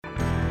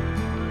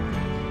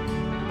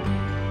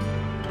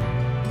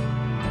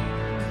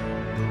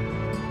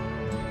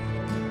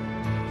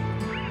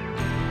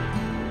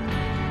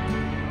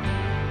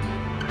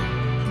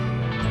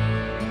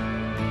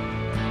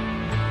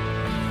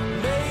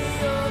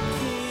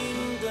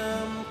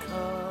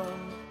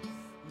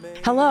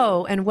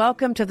Hello, and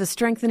welcome to the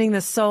Strengthening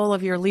the Soul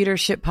of Your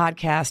Leadership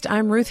podcast.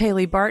 I'm Ruth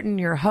Haley Barton,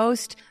 your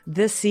host.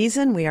 This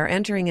season, we are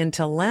entering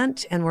into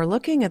Lent, and we're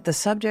looking at the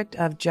subject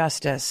of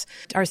justice.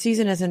 Our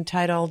season is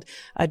entitled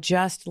A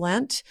Just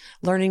Lent,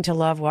 Learning to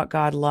Love What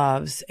God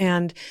Loves.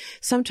 And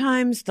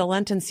sometimes the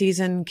Lenten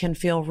season can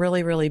feel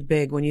really, really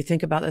big when you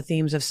think about the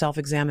themes of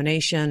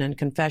self-examination and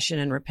confession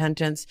and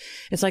repentance.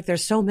 It's like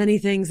there's so many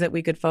things that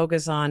we could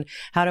focus on.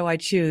 How do I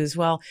choose?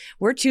 Well,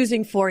 we're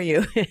choosing for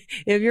you.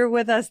 If you're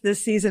with us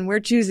this season, we're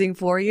choosing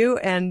for you,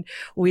 and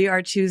we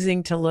are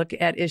choosing to look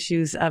at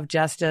issues of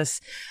justice,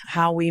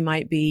 how we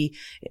might be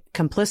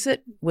complicit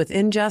with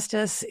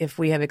injustice, if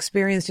we have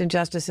experienced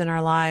injustice in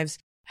our lives,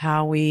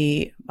 how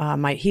we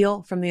might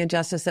heal from the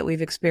injustice that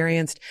we've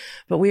experienced.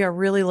 But we are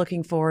really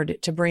looking forward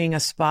to bringing a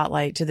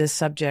spotlight to this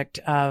subject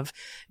of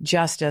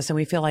justice. And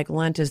we feel like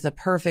Lent is the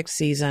perfect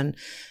season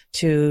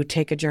to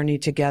take a journey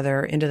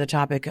together into the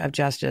topic of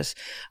justice.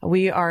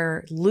 We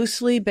are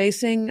loosely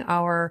basing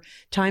our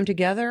time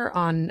together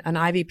on an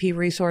IVP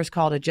resource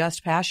called A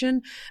Just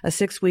Passion, a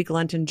 6-week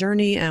Lenten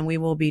journey. And we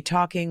will be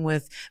talking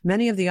with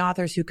many of the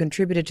authors who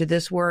contributed to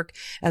this work,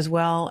 as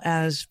well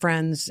as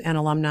friends and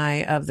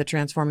alumni of the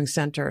Transforming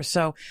Center.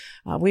 So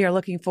we are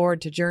looking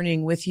forward to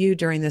journeying with you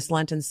during this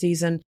Lenten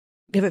season.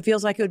 If it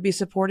feels like it would be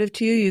supportive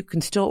to you, you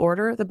can still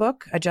order the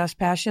book, A Just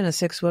Passion, a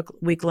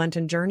 6-week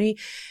Lenten journey.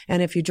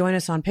 And if you join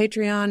us on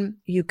Patreon,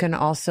 you can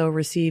also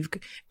receive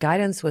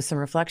guidance with some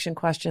reflection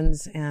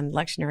questions and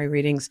lectionary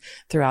readings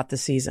throughout the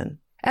season.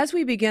 As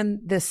we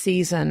begin this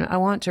season, I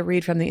want to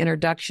read from the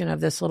introduction of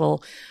this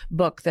little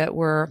book that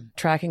we're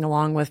tracking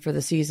along with for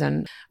the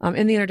season.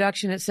 In the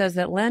introduction, it says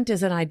that Lent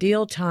is an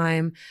ideal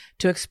time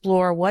to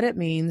explore what it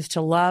means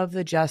to love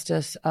the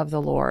justice of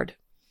the Lord,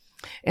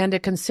 and to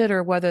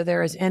consider whether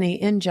there is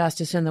any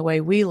injustice in the way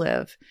we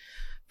live.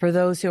 For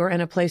those who are in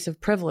a place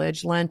of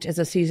privilege, Lent is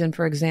a season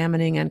for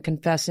examining and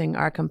confessing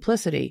our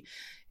complicity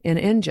in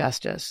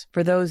injustice.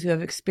 For those who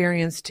have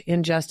experienced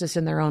injustice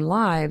in their own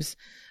lives,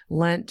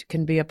 Lent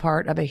can be a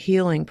part of a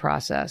healing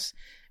process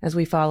as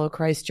we follow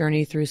Christ's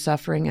journey through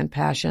suffering and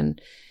passion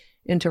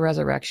into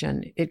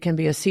resurrection. It can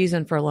be a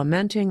season for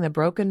lamenting the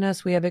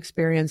brokenness we have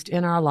experienced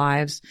in our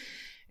lives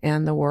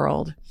and the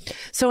world.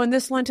 So in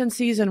this Lenten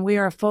season, we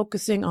are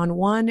focusing on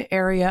one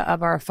area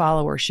of our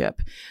followership.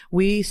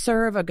 We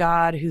serve a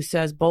God who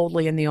says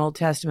boldly in the Old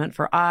Testament,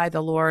 "For I,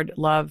 the Lord,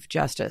 love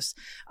justice.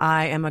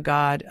 I am a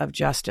God of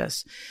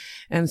justice."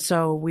 And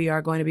so we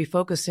are going to be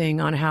focusing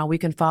on how we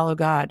can follow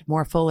God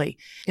more fully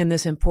in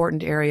this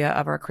important area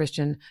of our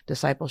Christian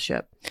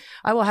discipleship.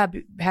 I will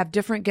have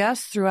different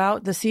guests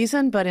throughout the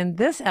season, but in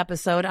this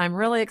episode, I'm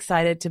really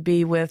excited to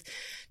be with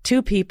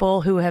two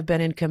people who have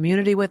been in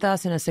community with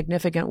us in a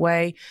significant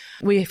way.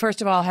 We, first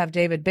of all, have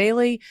David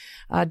Bailey.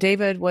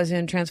 David was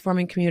in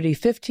Transforming Community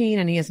 15,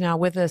 and he is now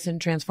with us in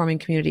Transforming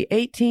Community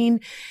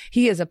 18.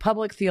 He is a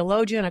public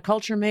theologian, a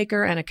culture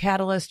maker, and a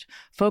catalyst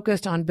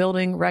focused on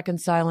building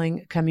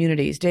reconciling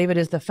communities. David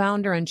is the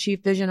founder and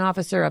chief vision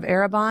officer of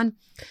Arabon,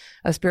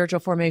 a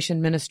spiritual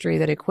formation ministry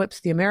that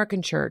equips the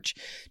American church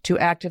to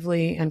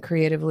actively and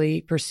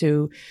creatively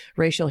pursue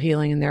racial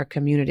healing in their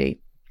community.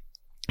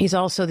 He's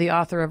also the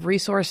author of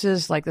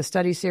resources like the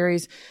study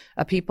series,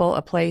 A People,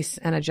 a Place,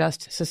 and a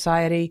Just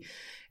Society.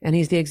 And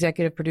he's the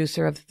executive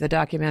producer of the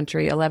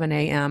documentary 11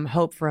 a.m.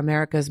 Hope for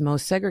America's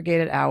Most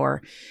Segregated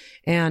Hour,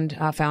 and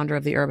founder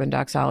of the Urban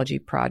Doxology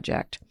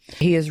Project.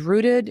 He is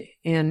rooted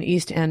in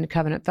East End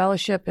Covenant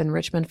Fellowship in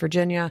Richmond,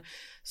 Virginia,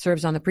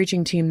 serves on the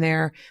preaching team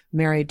there,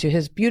 married to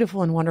his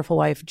beautiful and wonderful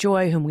wife,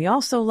 Joy, whom we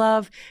also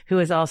love, who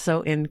is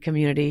also in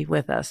community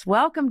with us.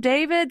 Welcome,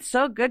 David.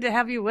 So good to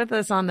have you with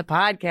us on the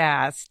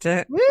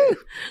podcast.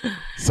 Woo!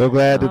 So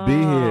glad to be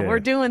here. We're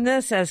doing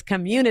this as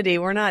community.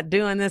 We're not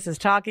doing this as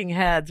talking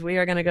heads. We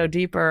are going to go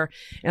deeper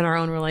in our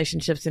own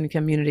relationships in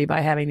community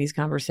by having these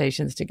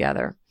conversations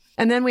together.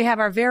 And then we have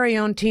our very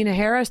own Tina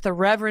Harris, the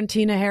Reverend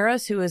Tina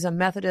Harris, who is a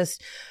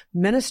Methodist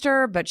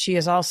minister, but she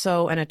is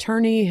also an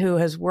attorney who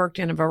has worked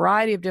in a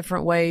variety of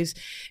different ways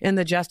in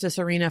the justice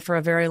arena for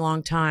a very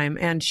long time.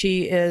 And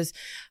she is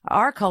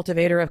our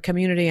cultivator of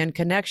community and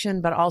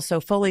connection, but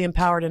also fully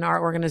empowered in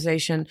our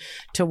organization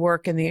to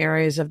work in the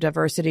areas of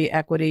diversity,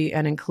 equity,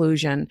 and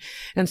inclusion.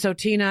 And so,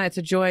 Tina, it's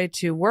a joy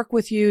to work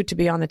with you, to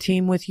be on the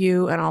team with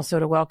you, and also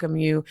to welcome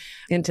you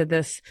into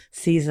this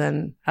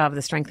season of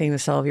the Strengthening the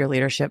Soul of Your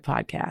Leadership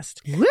podcast.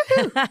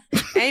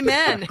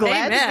 Amen.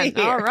 Amen.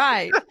 All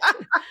right.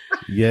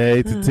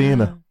 Yay to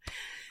Tina.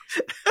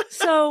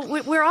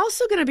 So we're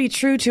also going to be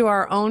true to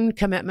our own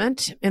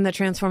commitment in the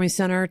Transforming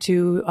Center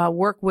to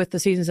work with the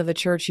Seasons of the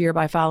Church year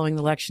by following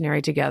the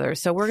lectionary together.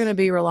 So we're going to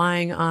be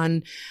relying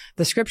on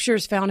the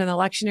scriptures found in the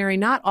lectionary.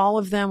 Not all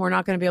of them. We're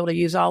not going to be able to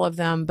use all of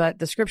them, but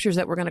the scriptures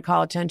that we're going to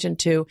call attention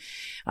to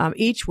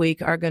each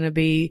week are going to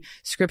be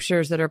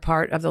scriptures that are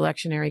part of the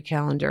lectionary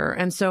calendar.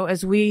 And so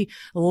as we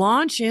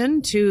launch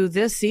into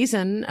this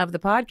season of the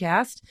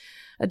podcast,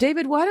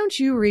 David, why don't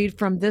you read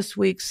from this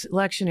week's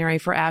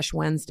lectionary for Ash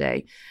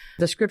Wednesday,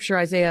 the scripture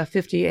Isaiah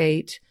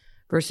 58,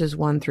 verses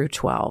 1 through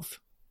 12.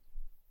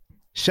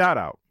 Shout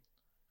out.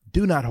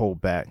 Do not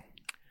hold back.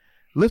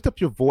 Lift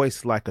up your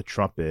voice like a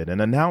trumpet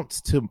and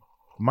announce to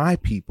my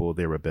people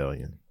their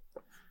rebellion,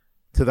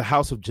 to the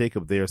house of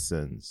Jacob their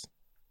sins.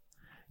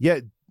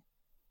 Yet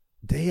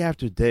day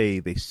after day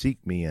they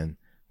seek me and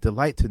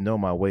delight to know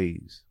my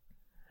ways,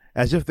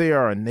 as if they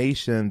are a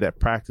nation that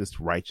practiced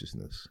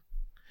righteousness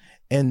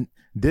and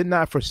did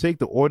not forsake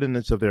the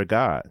ordinance of their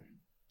God.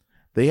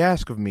 They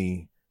ask of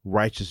me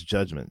righteous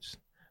judgments.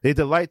 They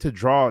delight to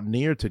draw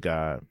near to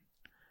God.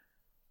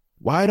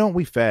 Why don't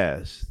we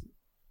fast,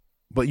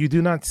 but you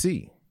do not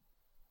see?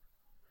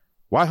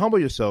 Why humble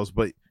yourselves,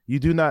 but you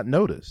do not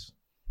notice?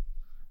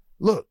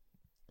 Look,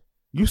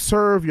 you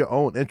serve your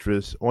own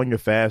interests on your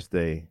fast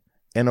day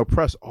and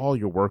oppress all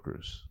your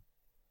workers.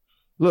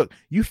 Look,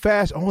 you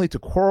fast only to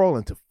quarrel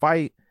and to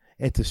fight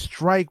and to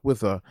strike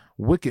with a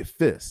wicked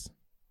fist.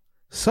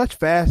 Such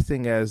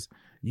fasting as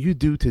you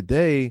do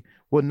today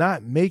will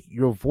not make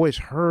your voice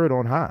heard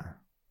on high.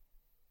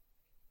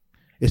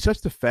 Is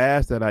such the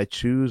fast that I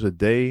choose a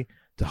day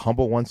to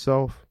humble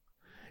oneself?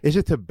 Is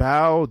it to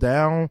bow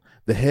down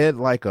the head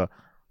like a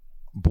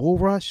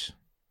bulrush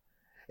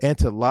and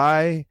to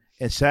lie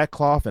in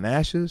sackcloth and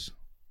ashes?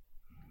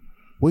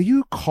 Will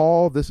you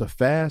call this a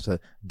fast, a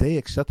day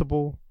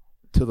acceptable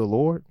to the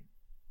Lord?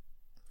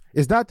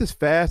 Is not this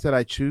fast that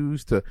I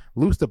choose to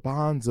loose the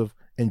bonds of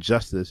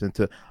injustice and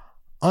to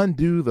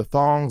undo the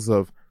thongs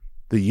of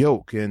the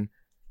yoke and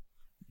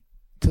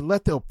to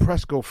let the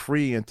oppressed go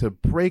free and to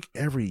break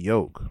every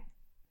yoke?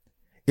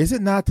 Is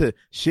it not to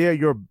share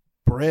your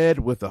bread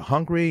with the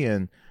hungry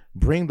and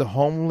bring the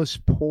homeless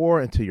poor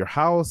into your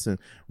house, and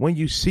when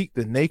you seek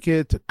the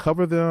naked to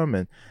cover them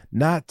and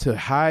not to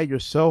hide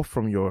yourself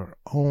from your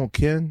own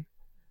kin?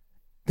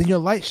 Then your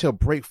light shall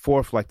break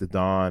forth like the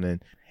dawn,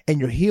 and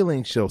your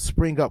healing shall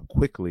spring up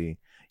quickly.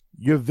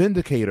 Your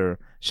vindicator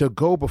shall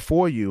go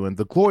before you, and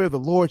the glory of the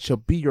Lord shall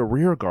be your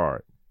rear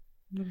guard.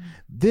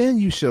 Then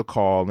you shall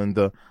call, and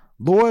the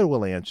Lord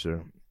will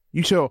answer.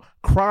 You shall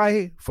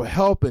cry for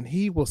help, and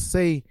he will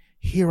say,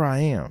 here I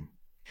am.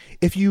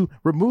 If you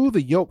remove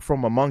the yoke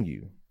from among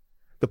you,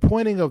 the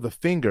pointing of the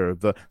finger,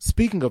 the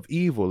speaking of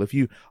evil, if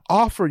you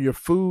offer your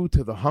food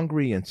to the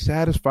hungry and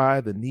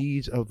satisfy the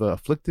needs of the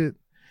afflicted,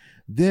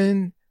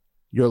 then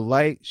your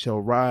light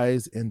shall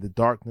rise in the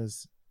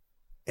darkness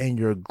and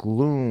your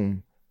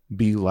gloom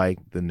be like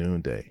the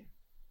noonday.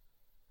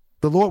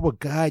 The Lord will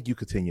guide you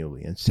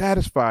continually and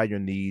satisfy your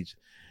needs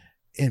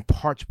in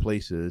parched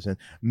places and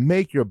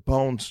make your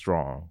bones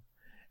strong.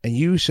 And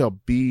you shall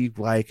be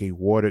like a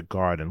watered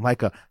garden,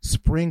 like a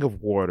spring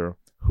of water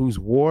whose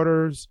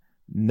waters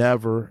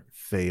never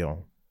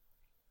fail.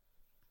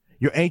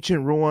 Your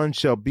ancient ruins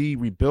shall be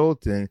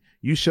rebuilt, and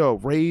you shall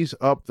raise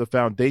up the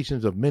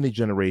foundations of many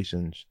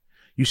generations.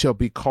 You shall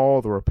be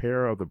called the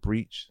repairer of the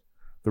breach,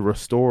 the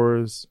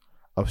restorers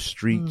of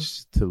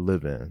streets to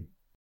live in.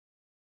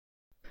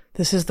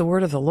 This is the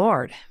word of the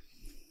Lord.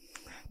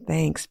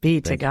 Thanks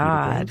be to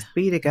God. Thanks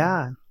be to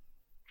God.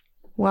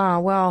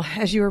 Wow. Well,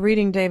 as you were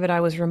reading, David,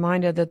 I was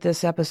reminded that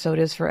this episode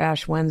is for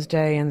Ash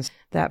Wednesday, and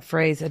that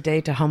phrase, a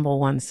day to humble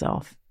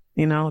oneself.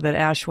 You know, that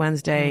Ash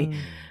Wednesday,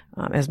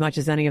 as much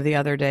as any of the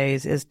other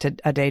days, is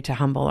a day to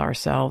humble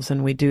ourselves.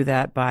 And we do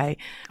that by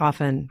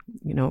often,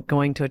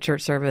 going to a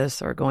church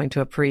service or going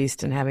to a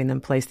priest and having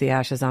them place the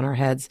ashes on our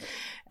heads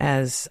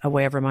as a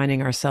way of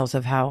reminding ourselves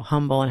of how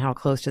humble and how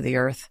close to the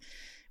earth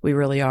we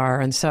really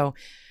are. And so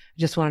I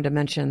just wanted to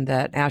mention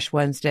that Ash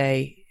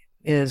Wednesday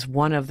is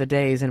one of the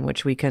days in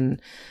which we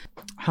can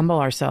humble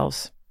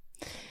ourselves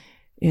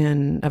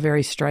in a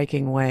very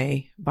striking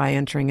way by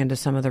entering into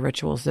some of the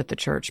rituals that the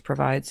church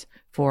provides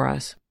for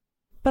us.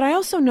 But I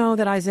also know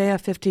that Isaiah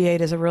 58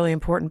 is a really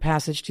important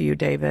passage to you,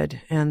 David,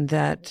 and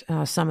that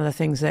some of the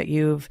things that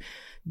you've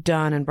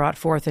done and brought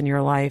forth in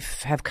your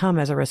life have come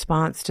as a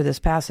response to this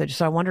passage.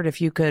 So I wondered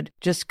if you could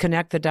just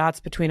connect the dots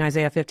between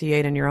Isaiah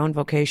 58 and your own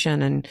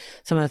vocation and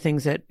some of the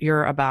things that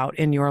you're about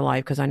in your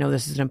life, because I know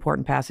this is an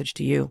important passage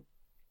to you.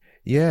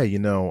 Yeah,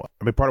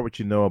 part of what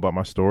you know about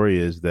my story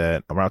is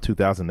that around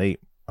 2008,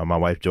 my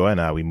wife Joy and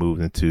I, we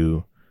moved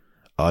into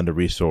an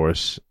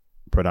under-resourced,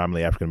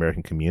 predominantly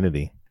African-American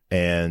community.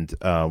 And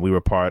we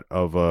were part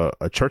of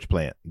a church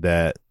plant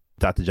that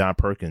Dr. John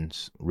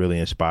Perkins really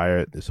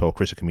inspired, this whole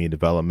Christian community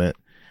development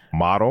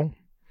model.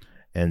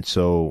 And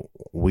so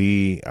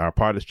we are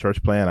part of this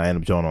church plant. I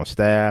ended up joining on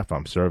staff.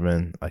 I'm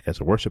serving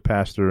as a worship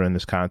pastor in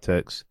this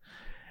context.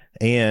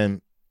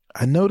 And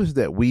I noticed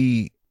that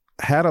we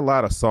had a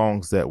lot of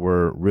songs that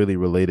were really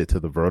related to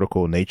the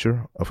vertical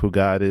nature of who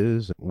God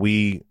is.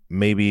 We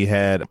maybe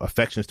had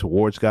affections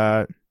towards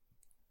God,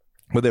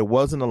 but there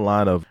wasn't a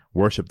lot of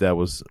worship that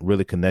was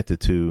really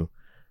connected to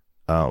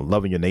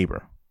loving your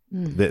neighbor.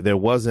 There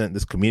wasn't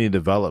this community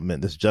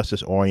development, this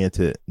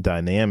justice-oriented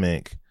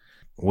dynamic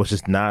was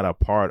just not a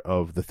part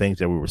of the things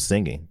that we were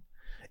singing.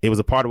 It was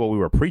a part of what we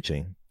were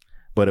preaching,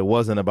 but it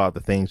wasn't about the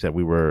things that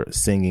we were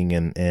singing,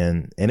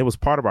 and it was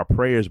part of our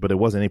prayers, but it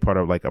wasn't any part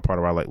of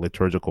our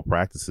liturgical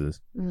practices.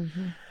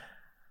 Mm-hmm.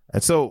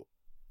 And so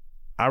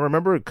I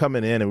remember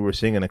coming in and we were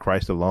singing in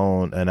Christ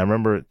Alone, and I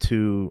remember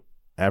two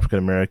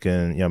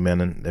African-American young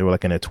men, and they were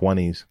in their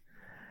 20s,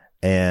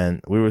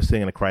 And we were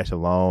singing to Christ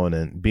Alone,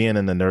 and being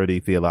in the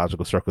nerdy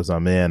theological circles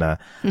I'm in, I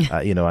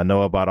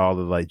know about all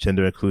the like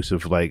gender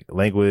inclusive like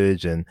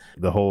language and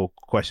the whole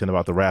question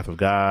about the wrath of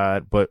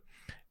God. But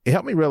it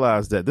helped me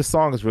realize that this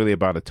song is really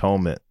about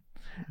atonement.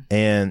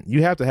 And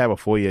you have to have a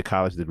 4-year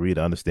college degree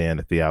to understand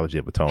the theology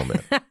of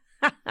atonement.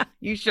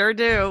 You sure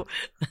do.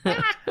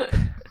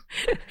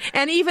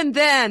 And even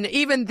then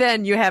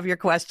you have your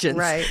questions.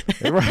 Right.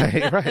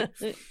 Right.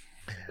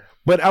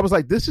 But I was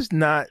like, this is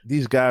not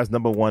these guys'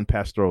 number one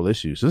pastoral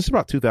issue. So this is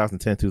about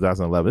 2010,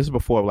 2011. This is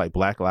before like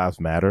Black Lives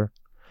Matter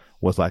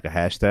was like a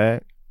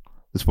hashtag.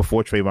 This is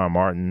before Trayvon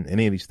Martin,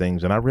 any of these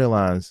things. And I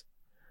realized,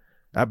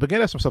 I began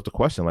to ask myself the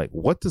question, like,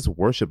 what does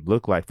worship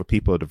look like for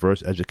people of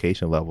diverse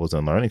education levels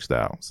and learning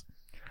styles,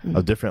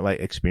 of different like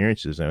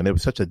experiences? And there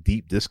was such a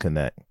deep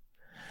disconnect.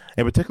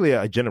 And particularly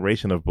a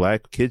generation of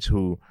Black kids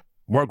who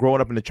weren't growing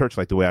up in the church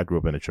like the way I grew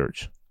up in the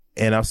church.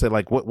 And I said,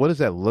 like, what does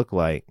that look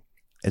like?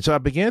 And so I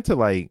began to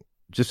like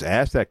just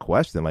ask that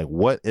question, like,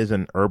 what is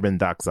an urban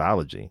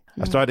doxology?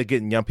 I started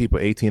getting young people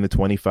 18 to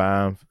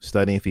 25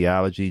 studying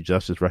theology,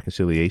 justice,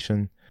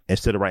 reconciliation.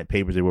 Instead of writing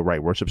papers, they would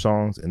write worship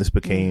songs. And this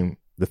became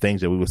the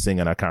things that we would sing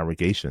in our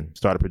congregation.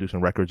 Started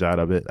producing records out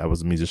of it. I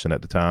was a musician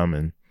at the time.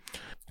 And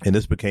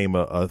this became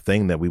a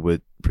thing that we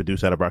would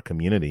produce out of our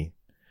community.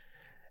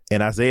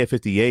 And Isaiah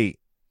 58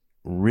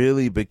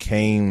 really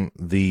became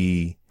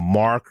the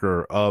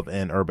marker of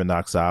an urban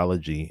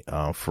doxology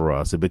for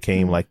us. It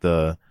became like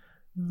the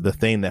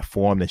thing that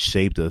formed and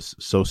shaped us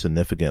so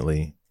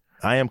significantly.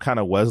 I am kind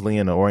of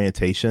Wesleyan in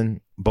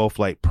orientation, both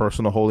like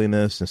personal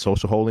holiness and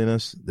social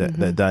holiness,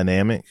 that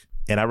dynamic.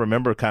 And I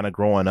remember kind of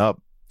growing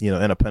up, in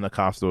a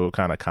Pentecostal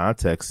kind of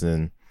context,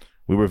 and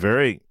we were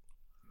very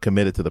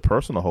committed to the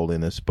personal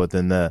holiness, but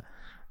then the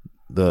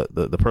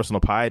personal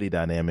piety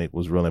dynamic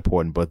was really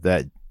important, but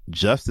that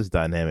justice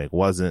dynamic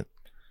wasn't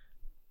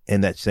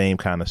in that same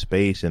kind of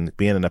space. And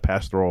being in a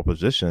pastoral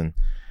position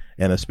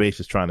and a space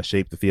that's trying to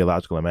shape the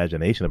theological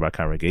imagination of our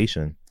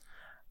congregation,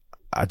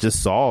 I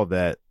just saw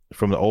that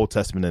from the Old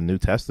Testament and New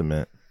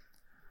Testament,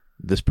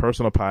 this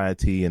personal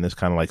piety and this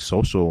kind of like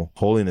social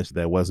holiness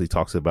that Wesley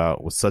talks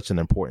about was such an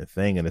important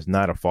thing. And it's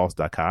not a false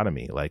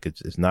dichotomy. Like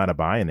it's not a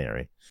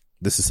binary.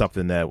 This is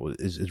something that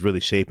is really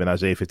shaping.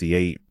 Isaiah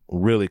 58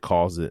 really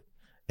calls it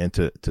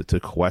into to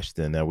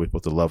question that we're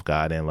supposed to love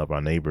God and love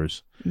our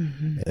neighbors.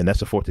 And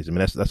that's a foretaste. I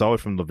mean, that's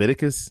always from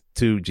Leviticus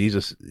to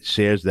Jesus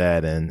shares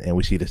that. And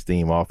we see this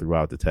theme all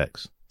throughout the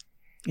text.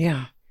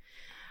 Yeah.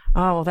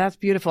 Oh, well, that's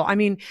beautiful. I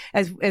mean,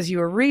 as you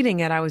were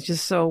reading it, I was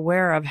just so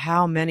aware of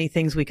how many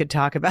things we could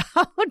talk about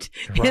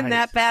in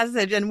that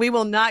passage. And we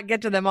will not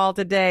get to them all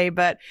today,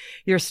 but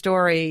your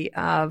story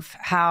of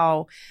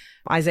how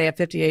Isaiah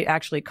 58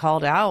 actually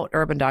called out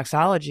urban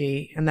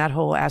doxology and that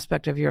whole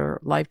aspect of your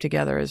life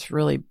together is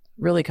really,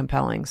 really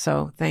compelling.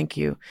 So thank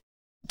you.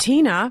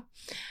 Tina,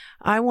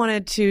 I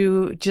wanted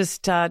to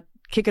just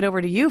kick it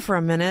over to you for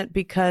a minute,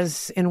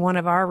 because in one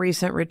of our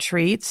recent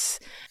retreats,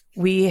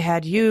 we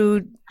had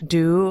you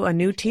do a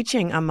new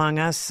teaching among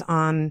us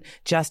on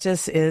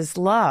justice is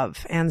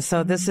love. And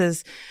so this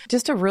is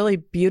just a really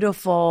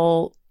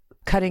beautiful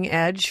cutting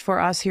edge for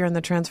us here in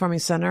the Transforming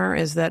Center,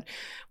 is that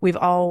we've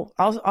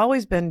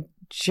always been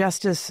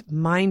justice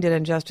minded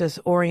and justice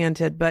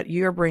oriented, but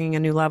you're bringing a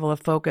new level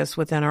of focus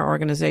within our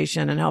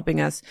organization and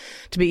helping us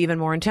to be even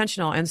more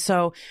intentional. And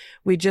so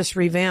we just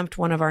revamped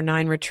one of our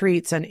 9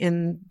 retreats, and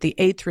in the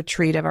 8th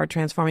retreat of our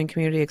Transforming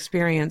Community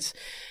Experience,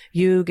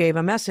 you gave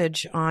a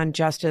message on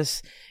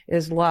justice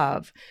is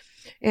love.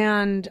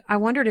 And I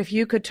wondered if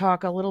you could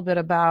talk a little bit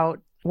about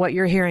what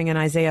you're hearing in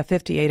Isaiah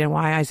 58 and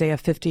why Isaiah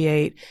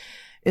 58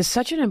 is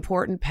such an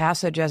important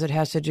passage as it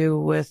has to do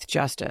with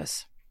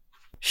justice.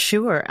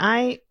 Sure.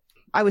 I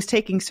was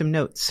taking some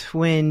notes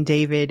when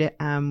David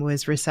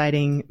was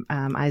reciting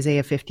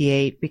Isaiah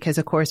 58, because,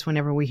 of course,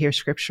 whenever we hear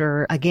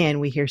scripture, again,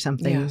 we hear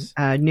something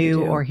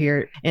new or hear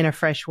it in a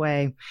fresh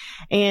way.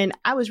 And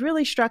I was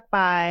really struck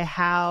by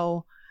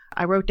how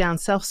I wrote down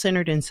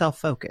self-centered and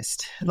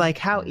self-focused, like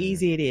how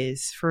easy it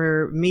is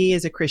for me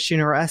as a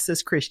Christian or us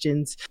as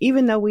Christians,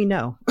 even though we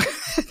know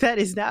that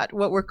is not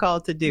what we're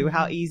called to do,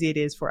 how easy it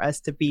is for us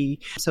to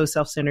be so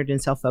self-centered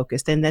and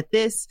self-focused, and that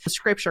this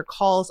scripture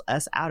calls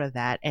us out of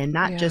that, and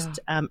not just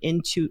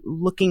into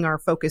looking our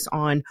focus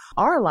on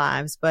our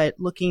lives, but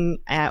looking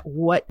at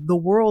what the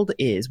world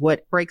is,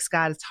 what breaks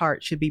God's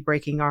heart should be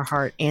breaking our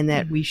heart, and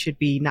that we should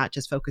be not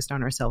just focused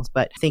on ourselves,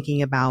 but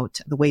thinking about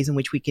the ways in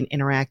which we can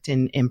interact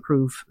and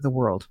improve the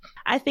world.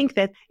 I think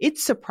that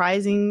it's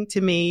surprising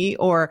to me,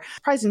 or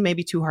surprising may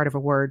be too hard of a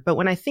word, but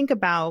when I think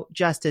about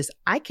justice,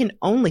 I can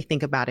only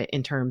think about it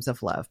in terms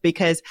of love,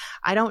 because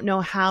I don't know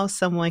how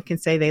someone can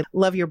say they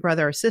love your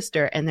brother or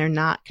sister and they're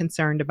not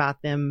concerned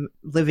about them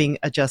living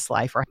a just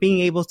life or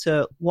being able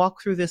to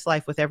walk through this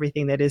life with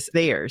everything that is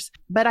theirs.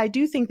 But I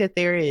do think that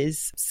there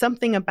is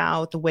something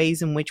about the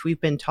ways in which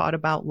we've been taught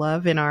about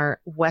love in our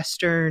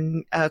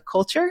Western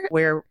culture,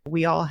 where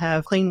we all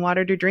have clean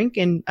water to drink,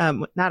 and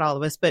not all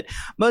of us, but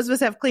most of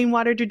us have clean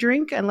water to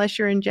drink, unless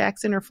you're in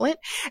Jackson or Flint.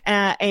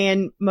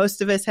 And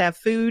most of us have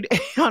food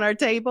on our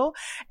table.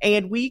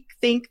 And we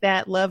think that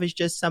at love as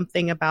just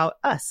something about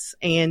us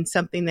and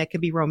something that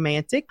could be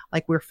romantic.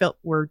 Like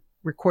we're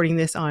recording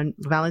this on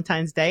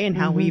Valentine's Day and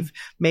how we've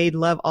made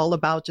love all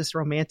about just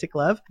romantic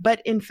love. But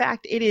in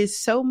fact, it is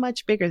so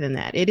much bigger than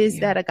that. It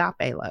is that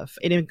agape love.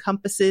 It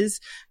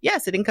encompasses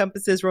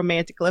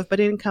romantic love,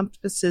 but it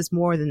encompasses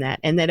more than that.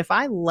 And that if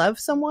I love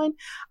someone,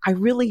 I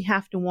really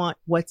have to want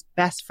what's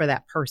best for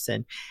that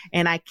person.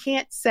 And I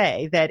can't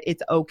say that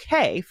it's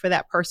okay for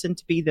that person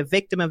to be the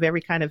victim of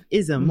every kind of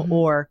ism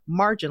or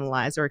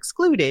marginalized or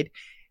excluded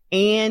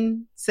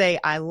and say,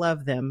 I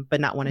love them,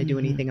 but not want to do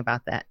anything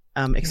about that.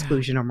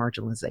 Exclusion or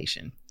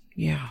marginalization.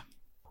 Yeah.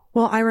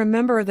 Well, I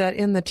remember that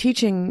in the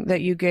teaching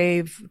that you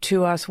gave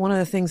to us, one of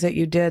the things that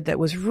you did that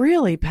was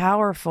really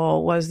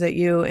powerful was that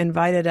you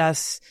invited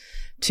us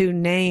to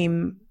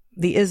name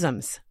the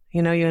isms.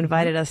 You know, you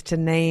invited us to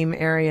name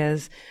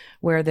areas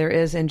where there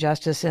is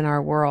injustice in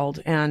our world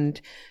and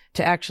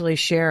to actually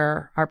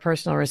share our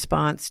personal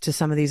response to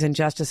some of these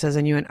injustices.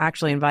 And you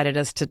actually invited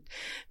us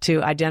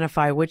to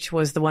identify which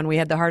was the one we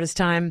had the hardest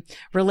time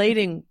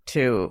relating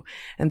to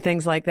and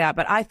things like that.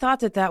 But I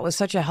thought that was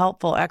such a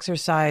helpful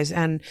exercise.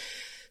 And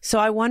so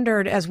I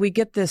wondered, as we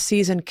get this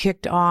season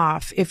kicked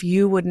off, if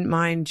you wouldn't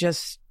mind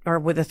or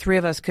with the three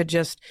of us could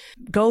just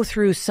go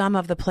through some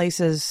of the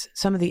places,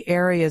 some of the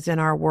areas in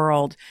our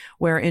world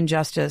where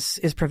injustice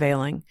is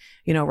prevailing,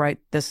 you know,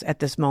 at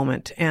this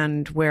moment,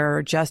 and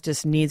where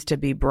justice needs to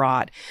be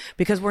brought,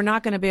 because we're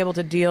not going to be able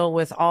to deal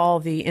with all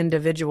the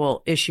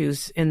individual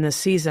issues in this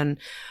season,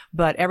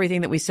 but everything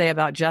that we say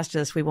about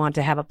justice, we want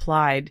to have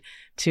applied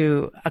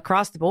to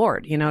across the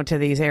board, you know, to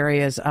these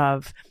areas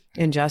of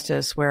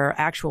injustice where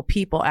actual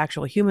people,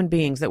 actual human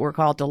beings that we're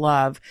called to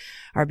love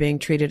are being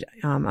treated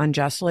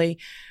unjustly,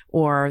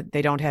 or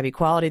they don't have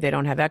equality, they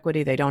don't have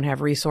equity, they don't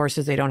have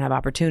resources, they don't have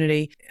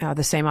opportunity,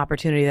 the same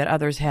opportunity that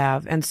others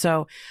have. And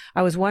so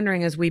I was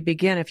wondering, as we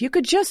begin, if you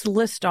could just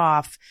list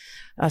off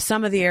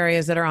some of the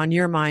areas that are on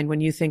your mind when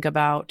you think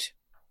about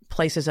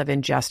places of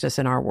injustice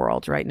in our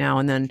world right now.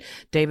 And then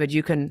David,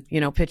 you can,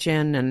 you know, pitch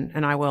in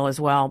and I will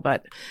as well.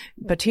 But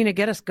Tina,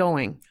 get us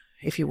going,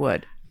 if you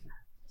would.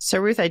 So,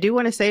 Ruth, I do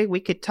want to say we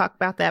could talk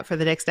about that for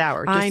the next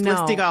hour. Just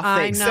listing off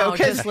things. I know,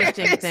 just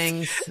listing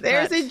things.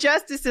 There's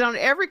injustice on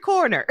every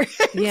corner.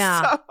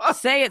 Yeah. So,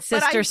 say it,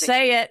 sister.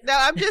 Say it. No,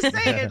 I'm just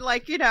saying,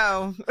 like, you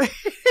know,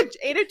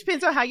 it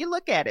depends on how you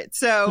look at it.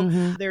 So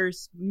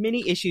there's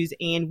many issues,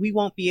 and we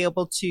won't be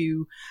able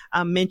to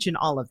mention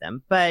all of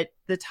them. But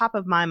the top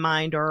of my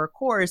mind are, of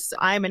course,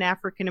 I'm an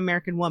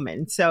African-American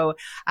woman. So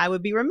I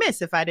would be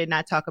remiss if I did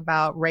not talk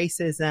about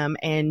racism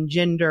and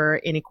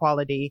gender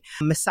inequality.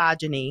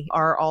 Misogyny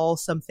are all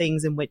some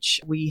things in which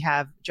we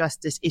have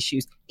justice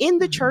issues in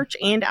the church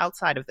and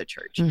outside of the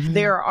church.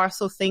 There are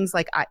also things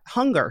like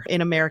hunger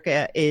in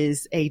America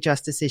is a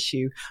justice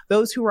issue.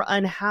 Those who are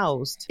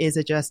unhoused is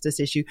a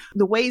justice issue.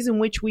 The ways in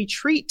which we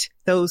treat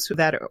those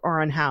that are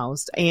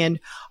unhoused and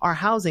our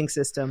housing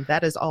system,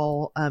 that is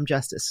all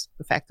justice.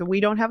 The fact that we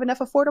don't have enough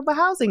affordable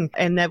housing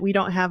and that we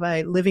don't have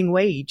a living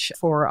wage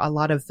for a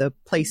lot of the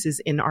places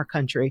in our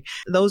country.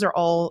 Those are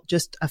all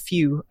just a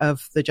few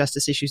of the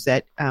justice issues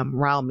that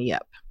rile me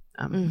up.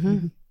 I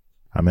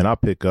mean, I'll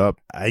pick up.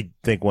 I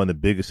think one of the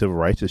biggest civil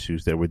rights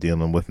issues that we're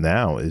dealing with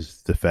now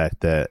is the fact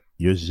that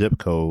your zip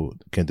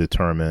code can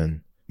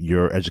determine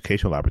your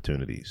educational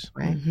opportunities.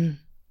 Right.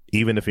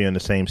 Even if you're in the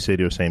same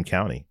city or same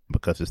county,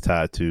 because it's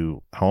tied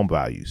to home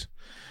values.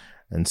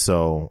 And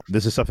so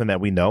this is something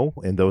that we know.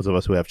 And those of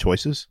us who have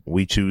choices,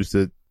 we choose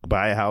to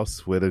buy a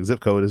house where the zip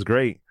code is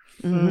great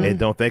and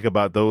don't think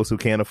about those who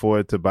can't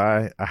afford to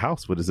buy a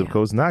house where the zip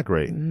code is not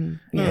great. And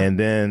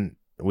then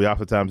we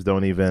oftentimes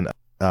don't even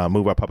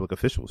move our public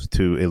officials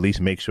to at least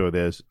make sure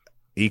there's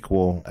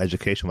equal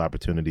educational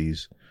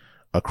opportunities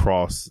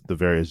across the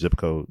various zip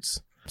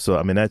codes. So,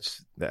 I mean,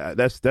 that's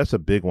a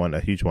big one, a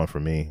huge one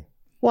for me.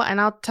 Well,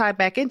 and I'll tie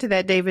back into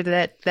that, David,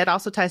 that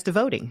also ties to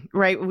voting,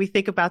 right? When we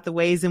think about the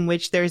ways in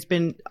which there's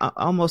been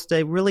almost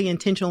a really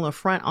intentional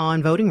affront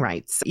on voting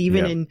rights,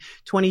 even in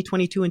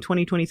 2022 and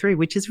 2023,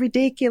 which is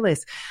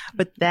ridiculous.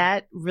 But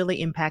that really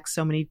impacts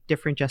so many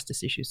different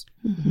justice issues.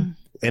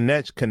 And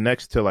that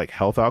connects to like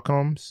health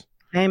outcomes.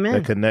 Amen.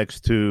 That connects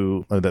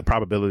to the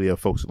probability of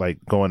folks like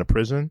going to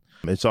prison.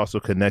 It's also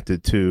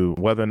connected to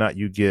whether or not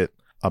you get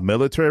a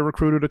military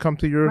recruiter to come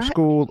to your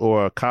school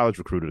or a college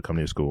recruiter to come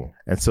to your school.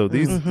 And so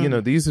these, you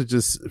know, these are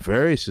just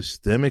very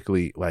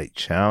systemically like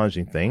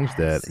challenging things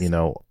that, you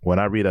know, when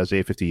I read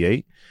Isaiah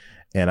 58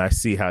 and I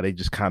see how they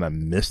just kind of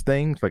miss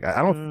things, like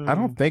I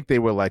don't think they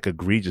were like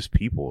egregious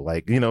people,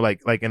 like, you know,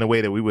 like in a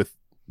way that we would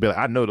be like,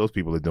 I know those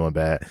people are doing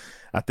bad.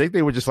 I think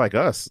they were just like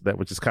us, that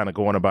were just kind of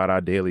going about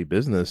our daily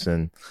business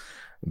and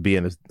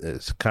being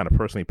as kind of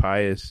personally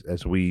pious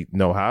as we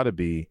know how to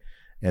be.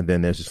 And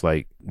then there's just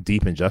like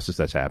deep injustice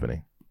that's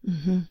happening.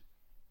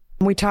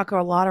 We talk a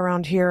lot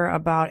around here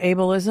about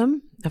ableism,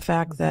 the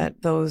fact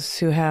that those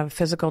who have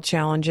physical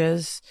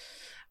challenges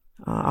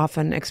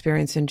often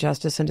experience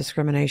injustice and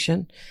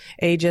discrimination.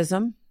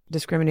 Ageism,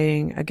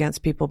 discriminating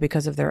against people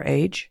because of their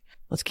age.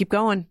 Let's keep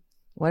going.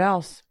 What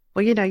else?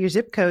 Well, you know, your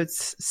zip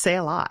codes say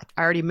a lot.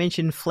 I already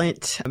mentioned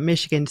Flint,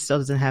 Michigan still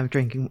doesn't have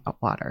drinking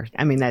water.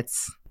 I mean,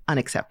 that's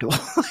unacceptable.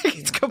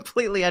 It's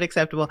completely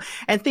unacceptable.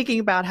 And thinking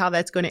about how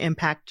that's going to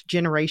impact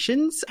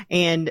generations.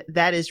 And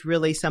that is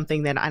really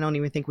something that I don't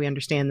even think we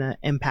understand the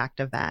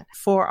impact of that.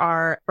 For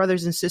our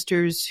brothers and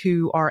sisters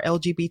who are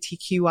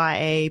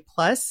LGBTQIA+,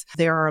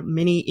 there are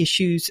many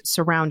issues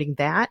surrounding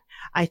that.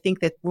 I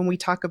think that when we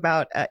talk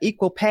about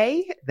equal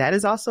pay, that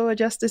is also a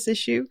justice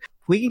issue.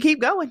 We can keep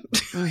going.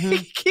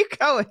 Keep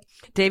going.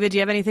 David, do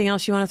you have anything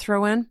else you want to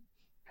throw in?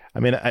 I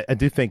mean, I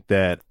do think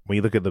that when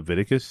you look at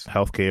Leviticus,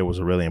 healthcare was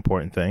a really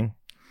important thing.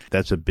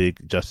 That's a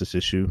big justice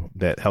issue,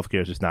 that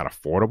healthcare is just not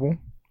affordable.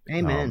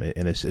 Amen.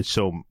 And it's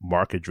so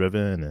market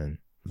driven, and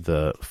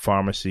the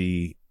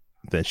pharmacy,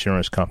 the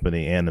insurance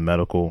company, and the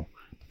medical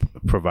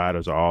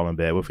providers are all in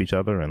bed with each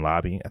other and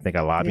lobbying. I think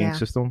our lobbying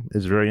system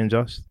is very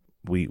unjust.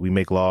 We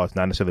make laws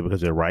not necessarily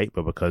because they're right,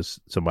 but because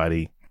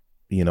somebody,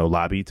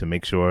 lobbied to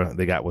make sure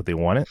they got what they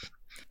wanted.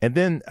 And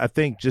then I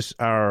think just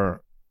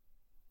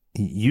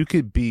you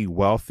could be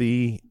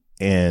wealthy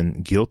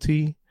and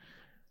guilty,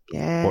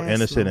 or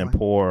innocent and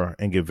poor,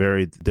 and get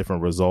very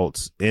different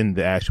results in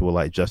the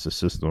actual justice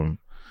system.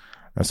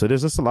 And so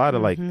there's just a lot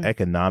of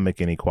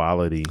economic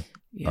inequality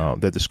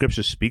that the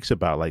scripture speaks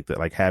about,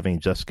 like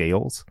having just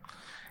scales.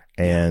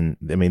 And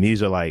I mean,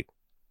 these are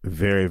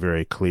very,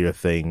 very clear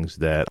things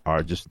that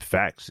are just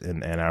facts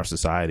in our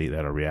society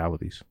that are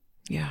realities.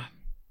 Yeah.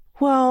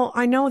 Well,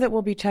 I know that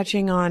we'll be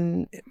touching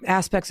on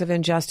aspects of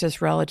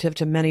injustice relative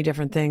to many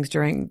different things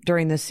during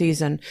this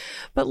season,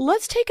 but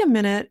let's take a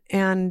minute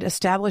and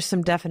establish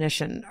some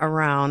definition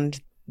around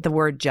the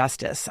word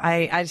justice.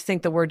 I just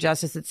think the word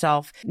justice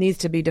itself needs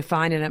to be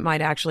defined, and it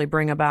might actually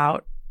bring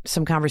about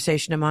some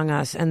conversation among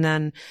us. And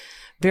then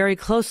very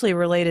closely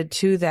related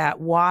to that,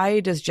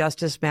 why does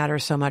justice matter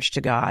so much to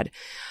God?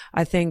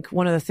 I think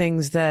one of the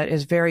things that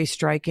is very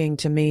striking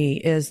to me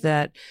is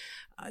that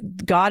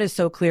God is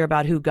so clear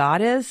about who God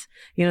is,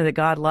 that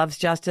God loves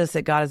justice,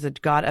 that God is a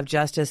God of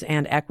justice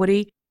and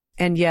equity.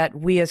 And yet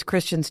we as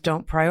Christians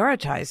don't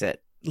prioritize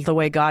it the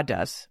way God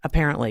does,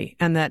 apparently.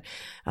 And that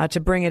to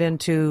bring it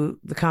into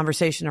the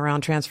conversation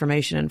around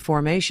transformation and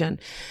formation,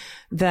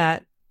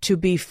 that to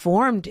be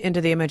formed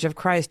into the image of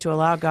Christ, to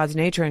allow God's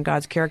nature and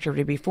God's character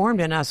to be formed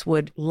in us,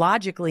 would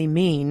logically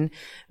mean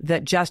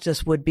that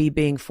justice would be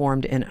being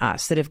formed in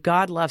us. That if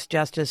God loves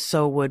justice,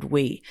 so would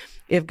we.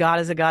 If God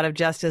is a God of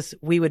justice,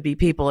 we would be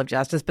people of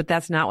justice, but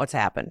that's not what's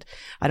happened.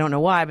 I don't know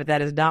why, but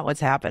that is not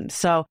what's happened.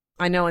 So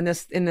I know in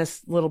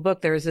this little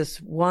book, there's this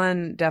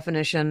one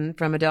definition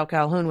from Adele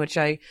Calhoun, which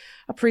I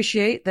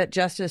appreciate, that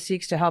justice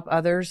seeks to help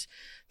others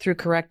through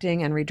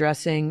correcting and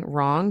redressing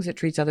wrongs. It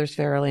treats others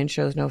fairly and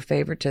shows no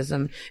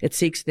favoritism. It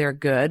seeks their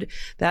good.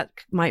 That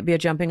might be a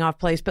jumping off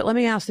place. But let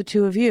me ask the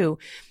two of you,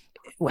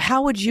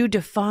 how would you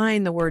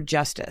define the word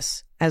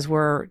justice as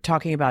we're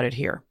talking about it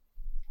here?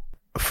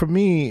 For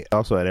me,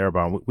 also at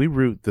Arrowbound, we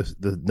root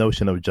the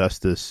notion of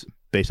justice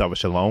based off of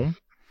shalom.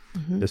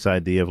 This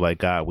idea of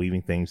God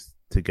weaving things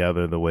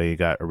together the way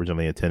God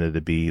originally intended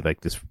to be,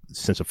 this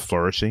sense of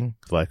flourishing,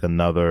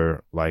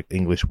 another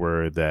English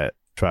word that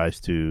tries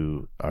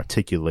to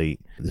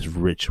articulate this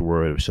rich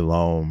word of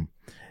shalom.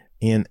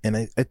 And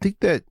I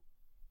think that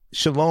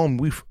shalom,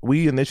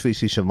 we initially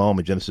see shalom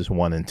in Genesis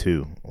 1 and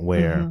 2,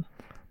 where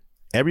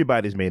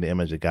everybody's made in the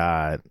image of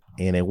God.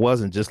 And it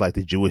wasn't just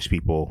the Jewish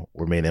people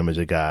were made in the image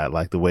of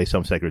God, the way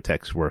some sacred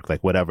texts work,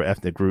 whatever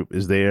ethnic group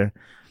is there,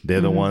 they're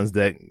the ones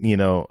that,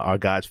 are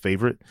God's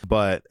favorite.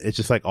 But it's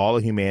just all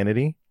of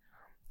humanity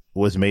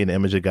was made in the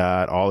image of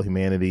God. All of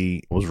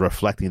humanity was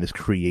reflecting this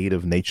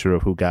creative nature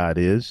of who God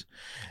is,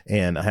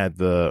 and I had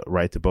the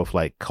right to both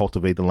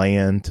cultivate the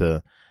land,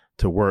 to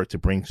work, to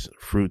bring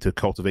fruit, to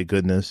cultivate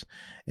goodness.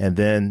 And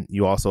then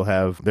you also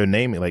have their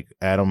naming,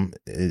 Adam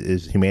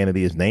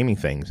humanity is naming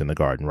things in the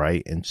garden,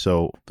 right? And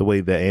so the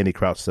way that Andy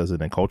Crouch says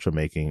it in Culture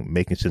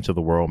Making sense of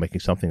the world, making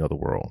something of the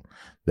world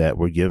that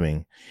we're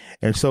giving.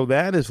 And so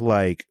that is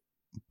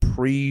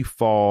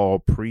pre-fall,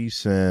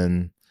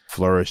 pre-sin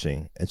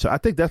flourishing. And so I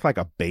think that's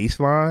a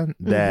baseline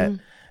that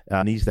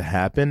needs to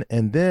happen.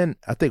 And then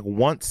I think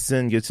once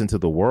sin gets into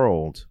the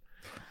world,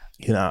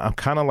 I'm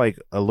kind of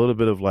a little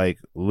bit of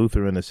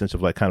Luther in the sense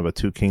of kind of a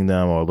two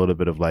kingdom, or a little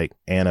bit of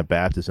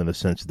Anabaptist in the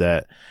sense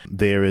that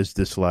there is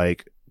this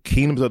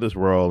kingdoms of this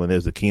world and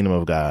there's the kingdom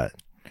of God.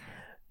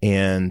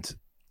 And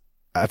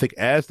I think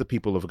as the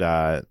people of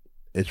God,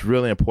 it's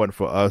really important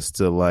for us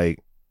to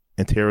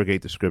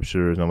interrogate the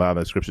scriptures and allow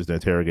the scriptures to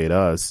interrogate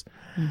us,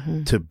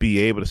 to be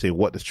able to say,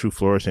 what does true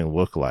flourishing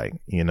look like,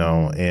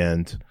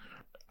 And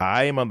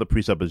I am on the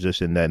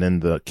presupposition that in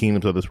the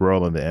kingdoms of this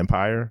world and the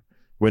empire,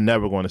 we're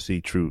never going to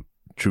see true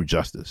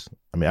justice.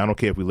 I mean, I don't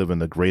care if we live in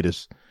the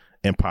greatest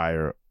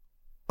empire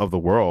of the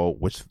world,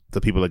 which the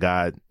people of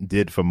God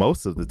did for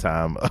most of the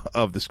time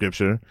of the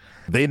scripture.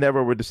 They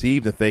never were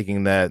deceived in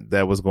thinking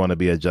that was going to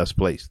be a just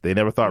place. They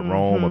never thought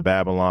Rome or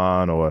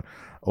Babylon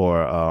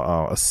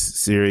or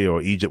Syria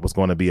or Egypt was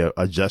going to be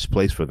a just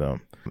place for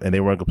them. And they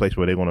weren't a place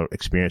where they're going to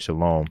experience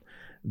shalom.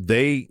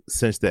 they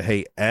sense that,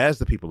 hey, as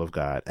the people of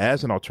God,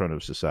 as an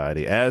alternative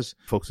society, as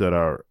folks that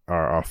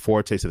are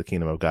foretastes of the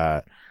kingdom of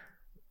God,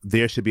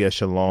 there should be a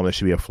shalom, there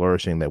should be a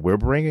flourishing that we're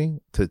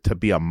bringing to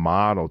be a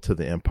model to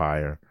the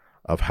empire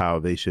of how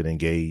they should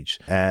engage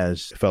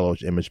as fellow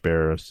image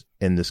bearers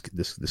in this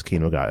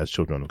kingdom of God, as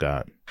children of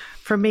God.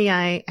 For me,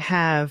 I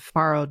have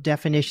borrowed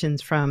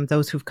definitions from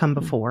those who've come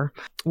before.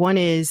 One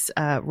is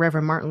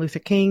Reverend Martin Luther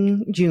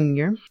King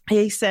Jr.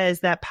 He says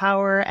that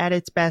power at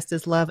its best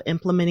is love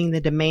implementing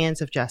the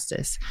demands of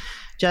justice.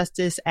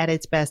 Justice at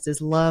its best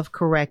is love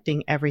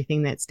correcting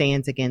everything that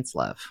stands against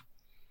love.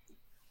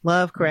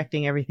 Love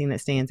correcting everything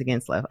that stands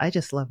against love. I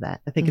just love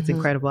that. I think it's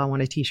incredible. I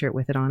want a t-shirt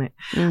with it on it.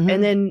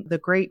 And then the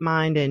great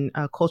mind and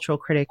cultural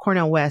critic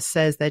Cornel West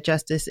says that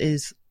justice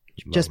is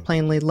just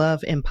plainly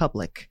love in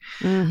public.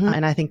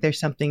 And I think there's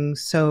something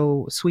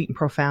so sweet and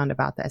profound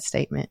about that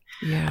statement.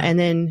 Yeah. And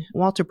then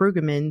Walter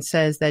Brueggemann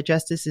says that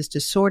justice is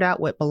to sort out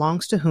what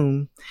belongs to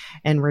whom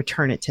and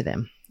return it to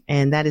them.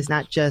 And that is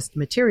not just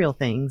material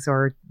things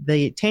or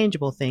the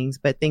tangible things,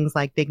 but things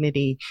like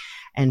dignity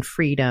and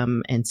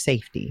freedom and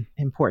safety,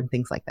 important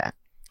things like that.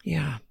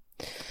 Yeah.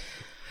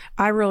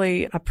 I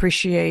really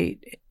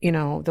appreciate,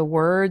 the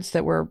words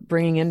that we're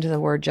bringing into the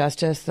word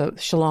justice, the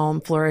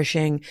shalom,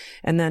 flourishing,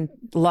 and then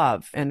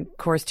love. And of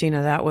course,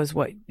 Tina, that was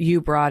what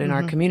you brought in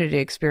our community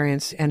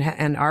experience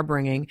and our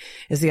bringing,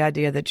 is the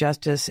idea that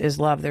justice is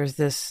love. There's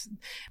this,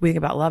 we think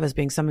about love as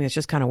being something that's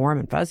just kind of warm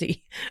and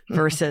fuzzy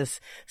versus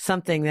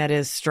something that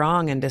is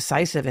strong and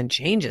decisive and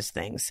changes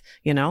things,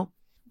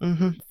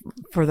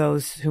 for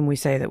those whom we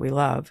say that we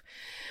love.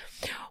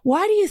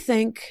 Why do you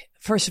think,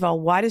 first of all,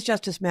 why does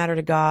justice matter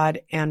to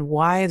God? And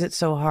why is it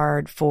so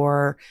hard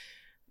for,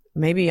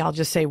 maybe I'll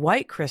just say,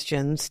 white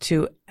Christians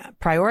to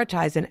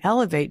prioritize and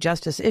elevate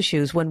justice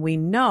issues when we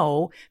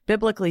know,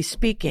 biblically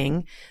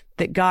speaking,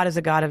 that God is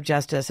a God of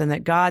justice and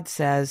that God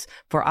says,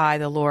 "For I,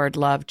 the Lord,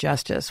 love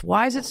justice"?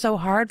 Why is it so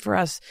hard for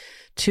us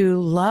to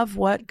love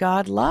what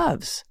God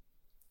loves?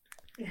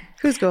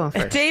 Who's going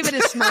first? David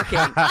is smirking.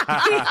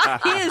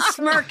 He is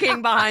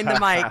smirking behind the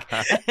mic.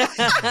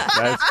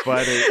 That's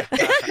funny.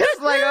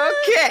 It's like,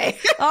 okay.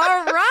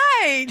 All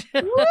right.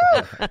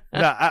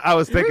 No, I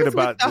was thinking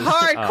about the this,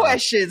 hard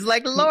questions.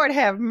 Like, Lord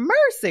have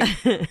mercy.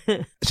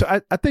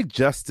 So I think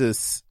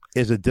justice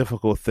is a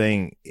difficult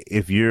thing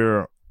if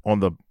you're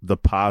on the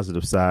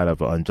positive side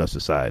of an unjust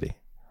society.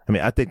 I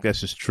mean, I think that's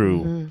just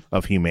true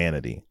of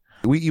humanity.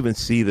 We even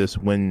see this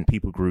when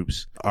people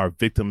groups are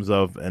victims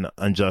of an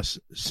unjust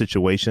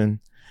situation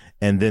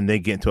and then they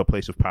get into a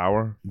place of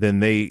power,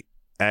 then they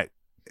act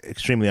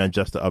extremely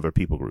unjust to other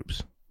people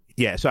groups.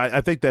 Yeah, so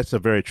I think that's a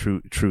very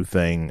true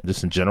thing.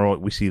 Just in general,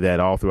 we see that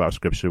all throughout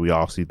Scripture. We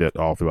all see that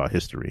all throughout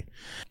history.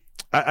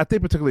 I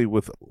think particularly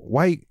with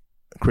white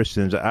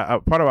Christians,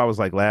 part of I was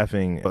like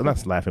laughing, well,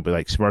 not laughing, but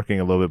like smirking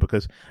a little bit,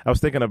 because I was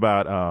thinking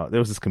about, there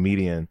was this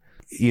comedian,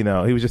 he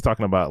was just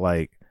talking about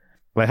like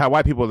how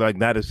white people are like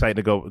not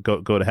excited to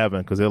go to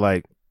heaven because they're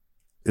like,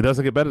 it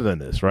doesn't get better than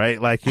this,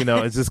 right? Like,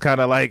 it's just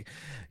kind of like,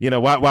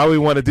 why we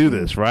want to do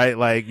this, right?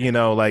 Like, and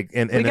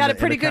we got it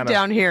pretty good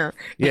down here.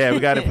 Yeah, we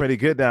got it pretty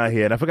good down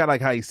here. And I forgot like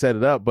how he set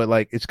it up, but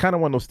like, it's kind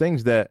of one of those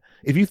things that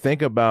if you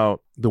think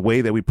about the way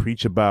that we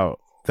preach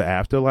about the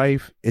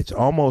afterlife, it's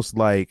almost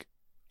like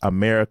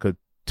America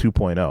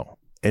 2.0.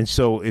 And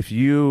so if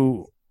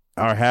you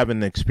are having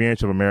an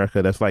experience of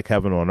America that's like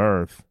heaven on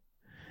earth,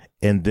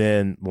 and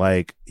then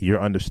like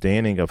your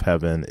understanding of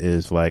heaven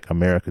is like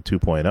America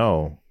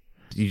 2.0,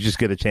 you just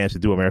get a chance to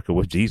do America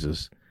with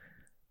Jesus,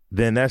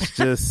 then that's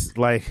just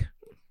like,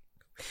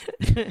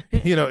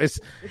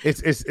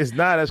 it's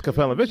not as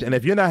compelling a vision. And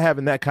if you're not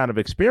having that kind of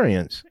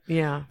experience,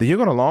 then you're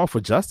going to long for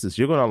justice.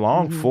 You're going to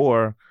long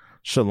for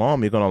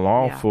shalom. You're going to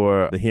long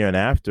for the here and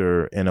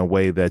after in a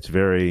way that's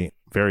very,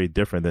 very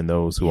different than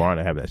those who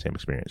aren't having that same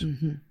experience.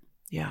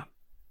 Yeah.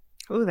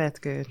 Oh, that's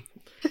good.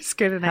 It's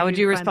good. How would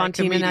you respond,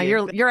 Tina? Now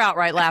you're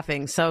outright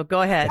laughing, so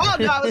go ahead. Oh,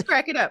 no, I was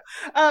cracking up.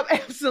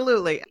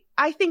 Absolutely.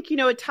 I think,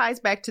 it ties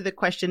back to the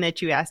question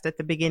that you asked at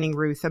the beginning,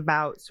 Ruth,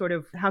 about sort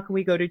of how can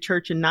we go to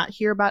church and not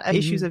hear about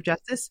issues of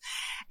justice?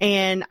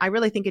 And I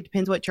really think it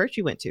depends what church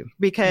you went to,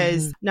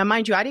 because now,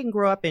 mind you, I didn't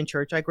grow up in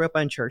church. I grew up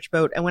unchurched.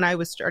 But when I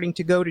was starting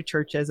to go to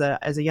church as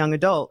a young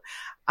adult,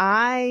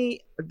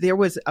 there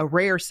was a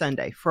rare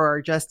Sunday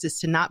for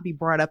justice to not be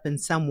brought up in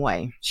some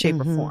way,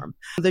 shape, or form.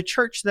 The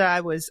church that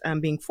I was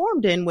being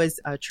formed in was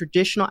a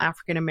traditional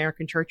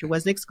African-American church. It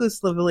wasn't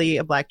exclusively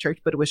a Black church,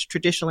 but it was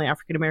traditionally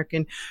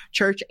African-American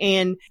church.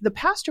 And the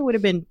pastor would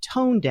have been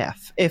tone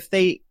deaf if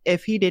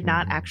he did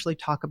not actually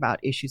talk about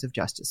issues of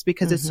justice,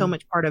 because it's so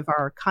much part of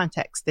our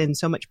context and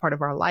so much part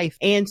of our life.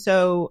 And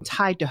so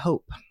tied to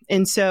hope.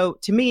 And so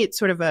to me, it's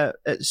sort of a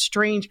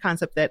strange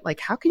concept that like,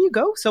 how can you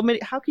go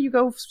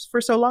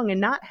for so long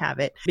and not have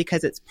it,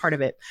 because it's part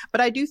of it.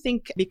 But I do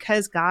think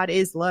because God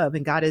is love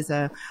and God is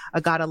a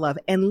God of love,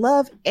 and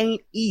love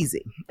ain't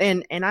easy.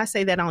 And I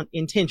say that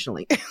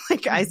intentionally.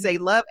 Like I say,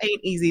 love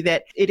ain't easy,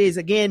 that it is,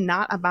 again,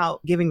 not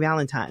about giving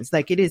Valentines.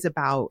 Like it is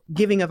about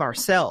giving of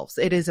ourselves.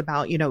 It is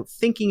about,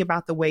 thinking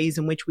about the ways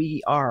in which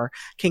we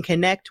can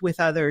connect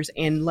with others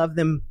and love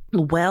them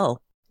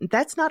well.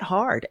 That's not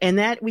hard. And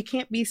that we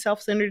can't be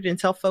self-centered and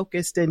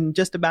self-focused and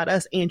just about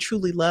us and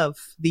truly love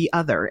the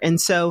other. And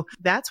so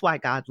that's why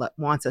God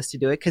wants us to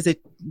do it, because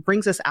it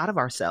brings us out of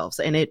ourselves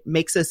and it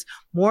makes us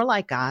more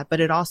like God, but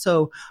it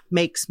also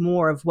makes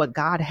more of what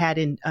God had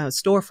in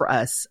store for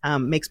us,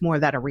 makes more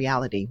of that a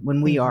reality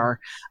when we are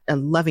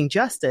loving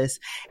justice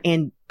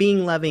and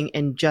being loving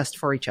and just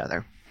for each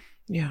other.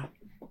 Yeah.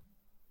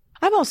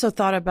 I've also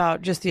thought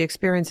about just the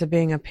experience of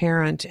being a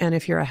parent. And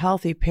if you're a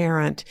healthy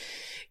parent,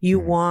 you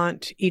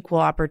want equal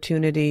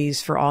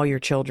opportunities for all your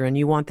children.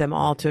 You want them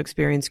all to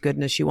experience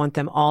goodness. You want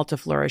them all to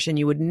flourish. And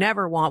you would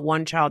never want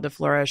one child to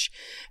flourish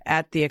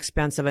at the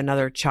expense of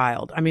another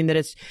child. I mean, that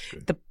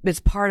it's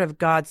part of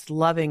God's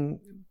loving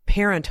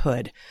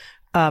parenthood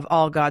of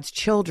all God's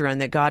children,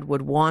 that God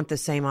would want the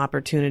same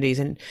opportunities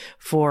and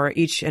for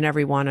each and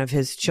every one of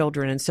his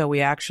children. And so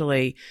we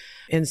actually,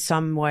 in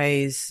some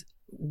ways,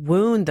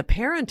 wound the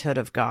parenthood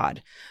of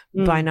God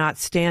by not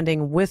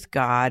standing with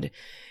God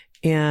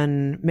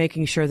in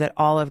making sure that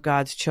all of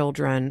God's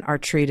children are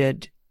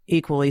treated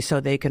equally so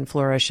they can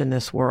flourish in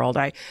this world.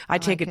 I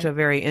take it to a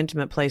very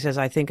intimate place as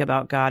I think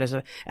about God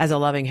as a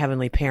loving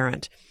heavenly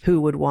parent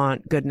who would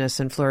want goodness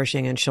and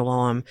flourishing and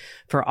shalom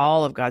for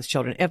all of God's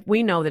children. If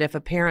we know that if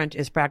a parent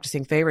is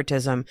practicing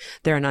favoritism,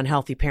 they're an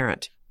unhealthy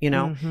parent.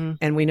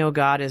 And we know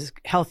God is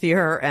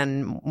healthier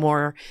and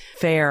more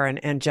fair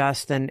and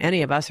just than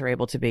any of us are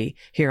able to be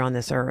here on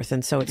this earth.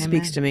 And so it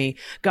speaks to me,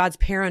 God's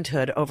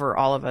parenthood over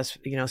all of us,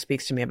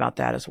 speaks to me about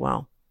that as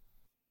well.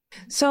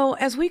 So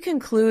as we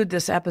conclude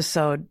this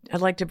episode,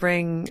 I'd like to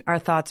bring our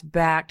thoughts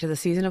back to the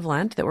season of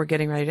Lent that we're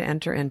getting ready to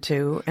enter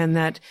into, and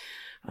that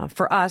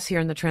for us here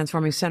in the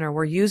Transforming Center,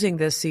 we're using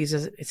this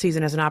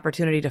season as an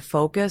opportunity to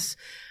focus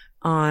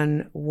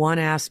on one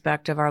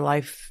aspect of our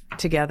life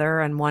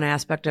together and one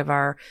aspect of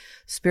our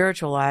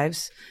spiritual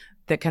lives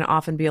that can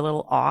often be a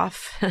little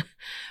off,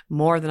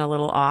 more than a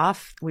little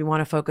off. We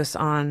want to focus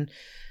on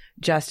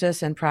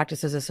justice and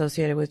practices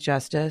associated with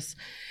justice.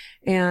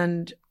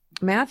 And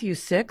Matthew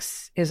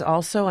 6 is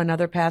also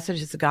another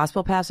passage. It's a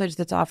gospel passage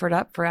that's offered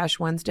up for Ash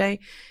Wednesday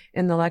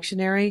in the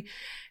lectionary.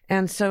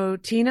 And so,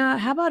 Tina,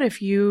 how about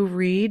if you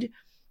read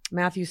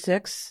Matthew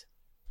 6?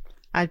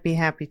 I'd be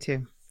happy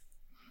to.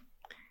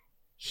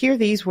 Hear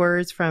these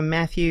words from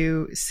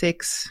Matthew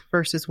 6,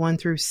 verses 1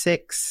 through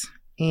 6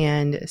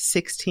 and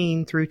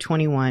 16 through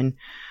 21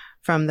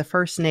 from the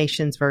First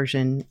Nations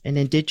Version, an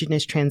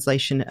indigenous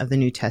translation of the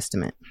New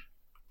Testament.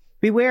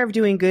 Beware of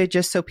doing good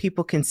just so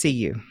people can see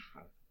you,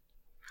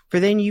 for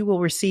then you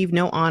will receive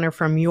no honor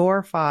from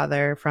your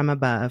Father from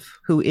above,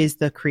 who is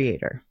the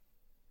Creator.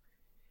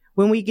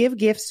 When we give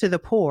gifts to the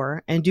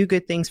poor and do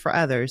good things for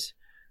others,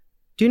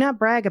 do not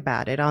brag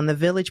about it on the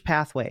village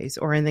pathways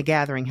or in the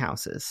gathering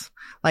houses,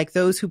 like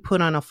those who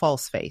put on a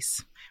false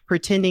face,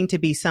 pretending to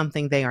be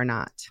something they are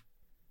not.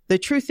 The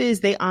truth is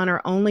they honor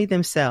only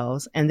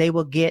themselves, and they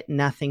will get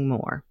nothing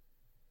more.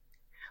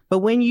 But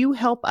when you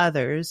help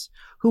others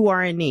who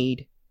are in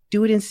need,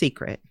 do it in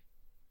secret.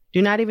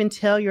 Do not even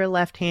tell your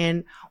left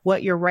hand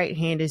what your right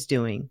hand is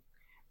doing.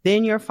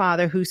 Then your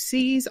Father who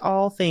sees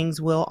all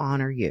things will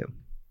honor you.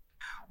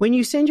 When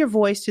you send your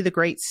voice to the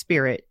Great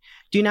Spirit,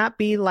 do not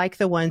be like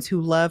the ones who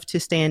love to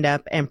stand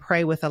up and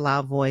pray with a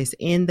loud voice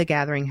in the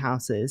gathering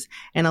houses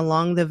and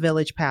along the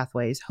village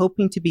pathways,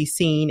 hoping to be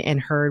seen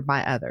and heard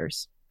by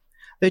others.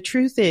 The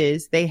truth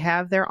is, they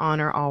have their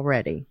honor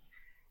already.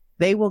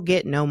 They will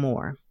get no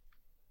more.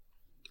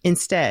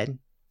 Instead,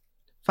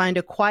 find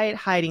a quiet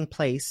hiding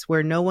place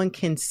where no one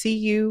can see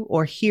you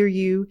or hear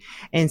you,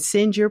 and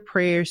send your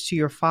prayers to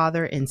your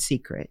Father in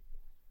secret.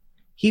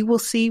 He will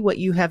see what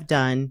you have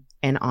done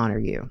and honor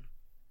you.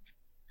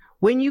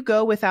 When you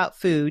go without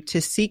food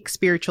to seek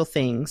spiritual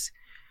things,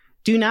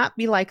 do not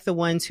be like the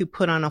ones who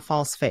put on a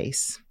false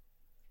face.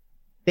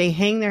 They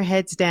hang their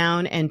heads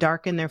down and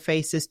darken their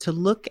faces to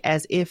look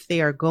as if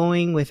they are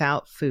going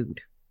without food.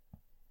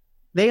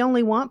 They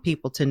only want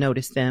people to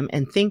notice them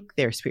and think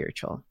they're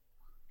spiritual.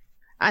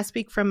 I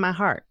speak from my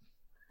heart.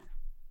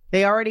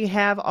 They already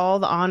have all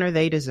the honor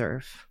they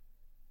deserve.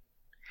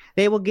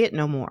 They will get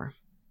no more.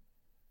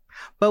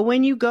 But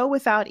when you go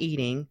without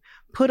eating,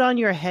 put on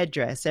your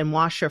headdress and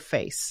wash your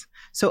face,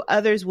 so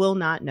others will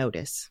not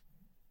notice.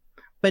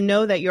 But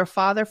know that your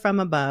Father from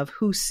above,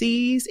 who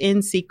sees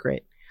in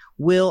secret,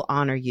 will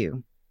honor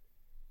you.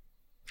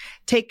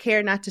 Take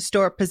care not to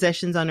store up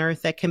possessions on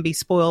earth that can be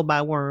spoiled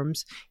by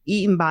worms,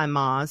 eaten by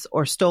moths,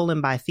 or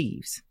stolen by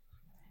thieves.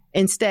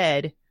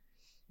 Instead,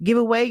 give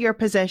away your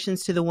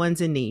possessions to the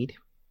ones in need.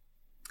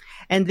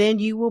 And then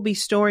you will be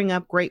storing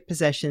up great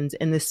possessions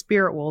in the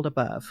spirit world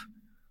above,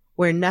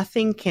 where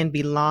nothing can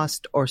be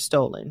lost or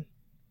stolen.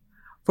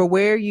 For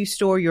where you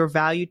store your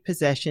valued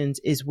possessions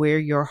is where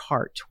your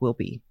heart will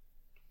be.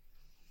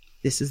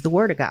 This is the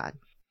word of God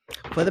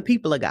for the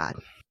people of God.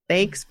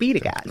 Thanks be to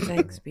God.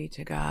 Thanks be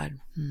to God.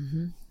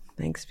 Mm-hmm.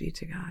 Thanks be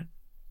to God.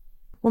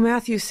 Well,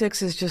 Matthew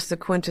 6 is just the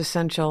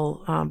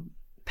quintessential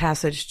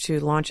passage to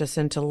launch us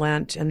into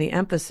Lent. And the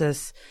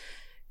emphasis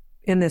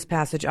in this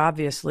passage,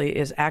 obviously,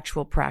 is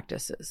actual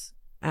practices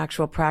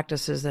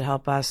that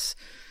help us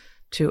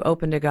to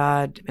open to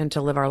God and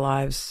to live our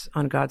lives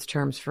on God's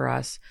terms for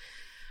us.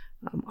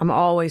 I'm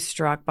always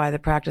struck by the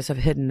practice of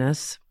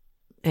hiddenness.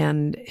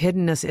 And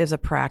hiddenness is a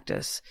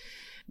practice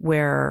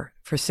where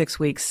for 6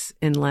 weeks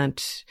in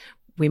Lent,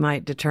 we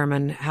might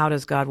determine how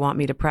does God want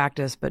me to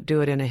practice, but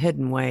do it in a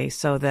hidden way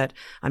so that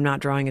I'm not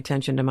drawing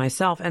attention to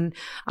myself. And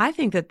I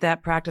think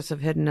that practice of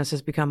hiddenness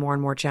has become more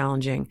and more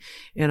challenging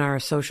in our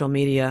social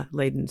media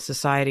laden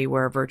society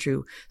where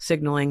virtue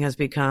signaling has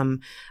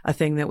become a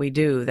thing that we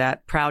do,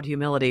 that proud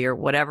humility or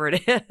whatever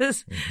it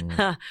is.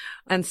 Mm-hmm.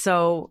 And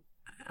so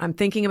I'm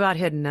thinking about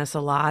hiddenness a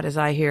lot as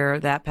I hear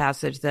that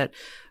passage, that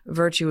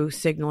virtue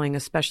signaling,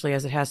 especially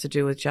as it has to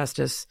do with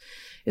justice,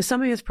 is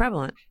something that's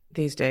prevalent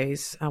these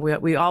days.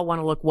 We all want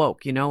to look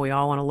woke, we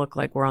all want to look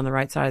like we're on the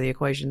right side of the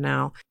equation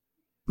now.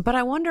 But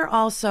I wonder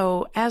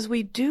also, as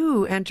we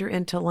do enter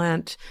into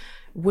Lent,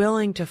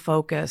 willing to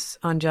focus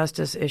on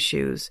justice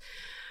issues,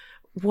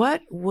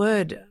 what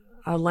would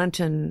a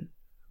Lenten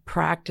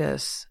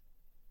practice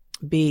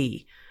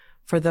be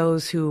for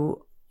those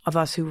of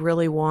us who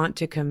really want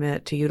to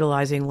commit to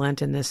utilizing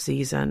Lent in this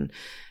season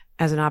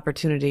as an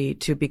opportunity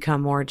to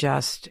become more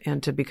just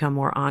and to become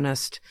more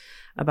honest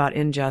about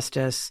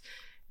injustice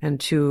and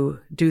to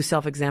do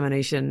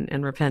self-examination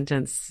and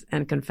repentance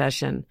and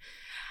confession?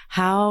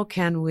 How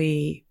can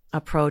we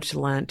approach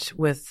Lent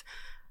with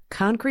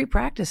concrete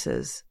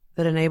practices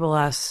that enable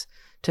us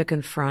to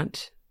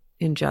confront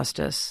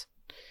injustice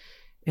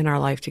in our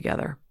life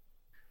together?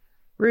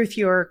 Ruth,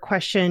 your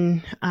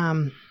question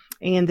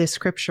and this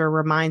scripture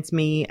reminds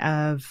me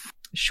of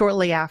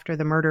shortly after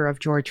the murder of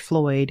George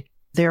Floyd.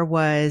 There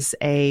was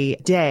a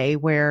day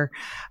where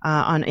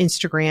on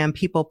Instagram,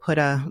 people put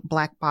a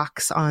black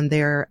box on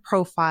their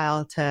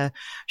profile to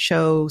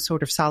show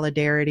sort of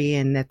solidarity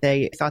and that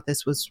they thought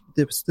this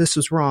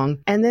was wrong.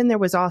 And then there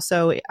was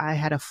also, I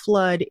had a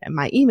flood in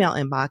my email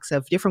inbox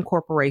of different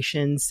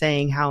corporations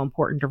saying how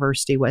important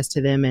diversity was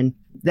to them. And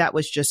that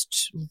was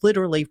just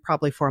literally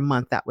probably for a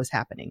month that was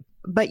happening.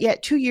 But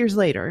yet 2 years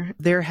later,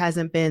 there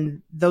hasn't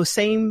been those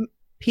same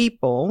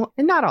people,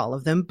 and not all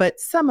of them, but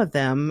some of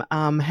them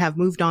have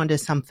moved on to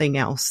something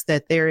else,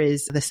 that there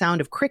is the sound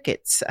of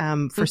crickets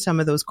for some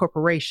of those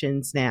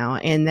corporations now,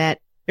 and that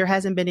there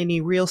hasn't been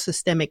any real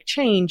systemic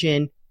change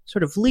in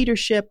sort of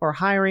leadership or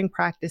hiring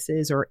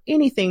practices or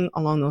anything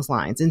along those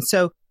lines. And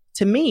so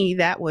to me,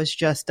 that was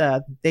just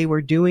they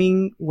were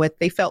doing what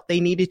they felt they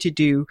needed to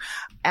do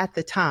at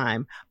the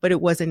time, but it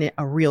wasn't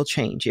a real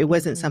change. It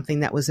wasn't something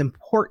that was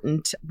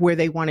important where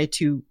they wanted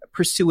to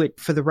pursue it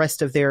for the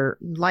rest of their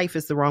life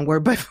is the wrong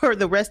word, but for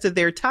the rest of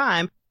their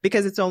time,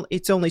 because it's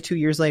only 2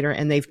 years later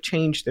and they've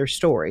changed their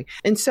story.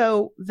 And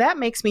so that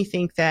makes me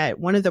think that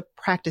one of the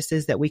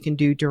practices that we can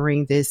do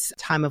during this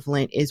time of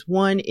Lent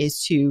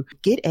is to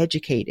get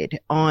educated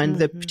on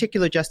the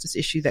particular justice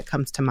issue that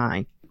comes to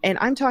mind. And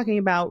I'm talking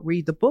about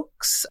read the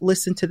books,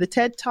 listen to the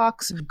TED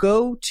Talks,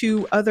 go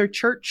to other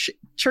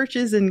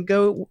churches and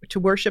go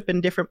to worship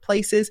in different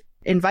places,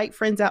 invite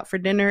friends out for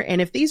dinner. And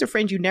if these are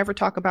friends you never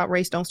talk about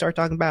race, don't start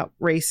talking about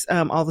race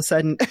all of a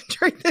sudden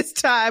during this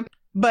time.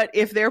 But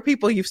if there are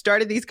people you've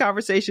started these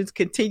conversations,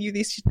 continue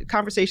these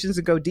conversations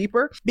and go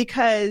deeper,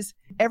 because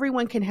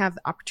everyone can have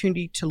the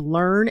opportunity to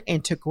learn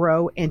and to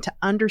grow and to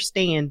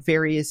understand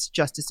various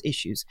justice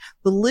issues.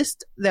 The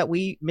list that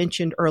we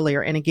mentioned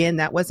earlier, and again,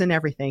 that wasn't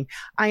everything.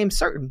 I am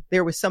certain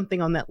there was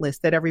something on that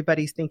list that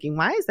everybody's thinking,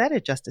 why is that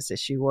a justice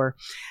issue? Or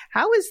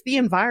how is the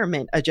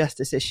environment a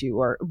justice issue?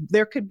 Or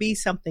there could be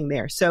something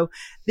there. So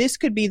this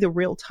could be the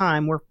real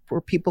time where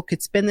people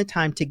could spend the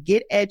time to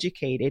get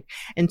educated,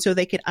 and so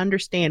they could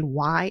understand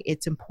why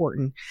it's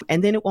important.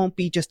 And then it won't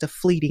be just a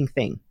fleeting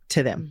thing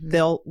to them. Mm-hmm.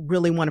 They'll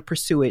really want to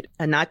pursue it,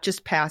 and not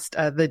just past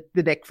the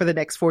neck for the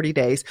next 40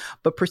 days,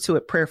 but pursue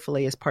it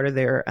prayerfully as part of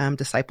their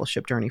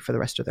discipleship journey for the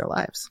rest of their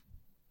lives.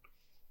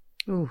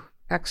 Ooh,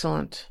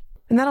 excellent.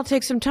 And that'll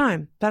take some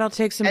time. That'll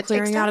take some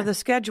clearing out of the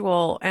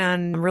schedule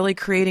and really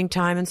creating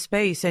time and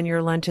space in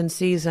your Lenten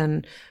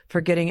season for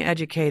getting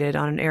educated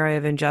on an area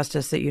of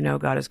injustice that you know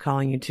God is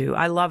calling you to.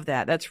 I love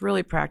that. That's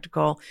really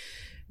practical,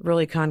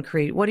 really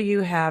concrete. What do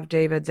you have,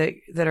 David,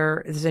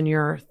 that is in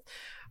your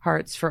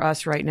hearts for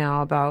us right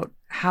now about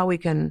how we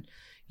can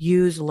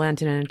use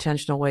Lent in an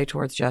intentional way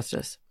towards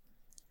justice?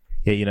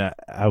 Yeah,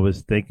 I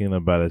was thinking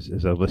about it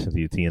as I listened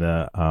to you,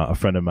 Tina. A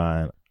friend of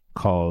mine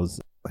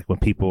calls, like, when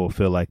people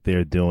feel like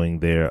they're doing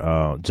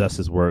their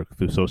justice work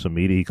through social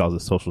media, he calls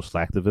it social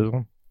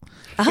slacktivism.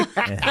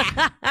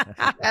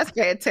 That's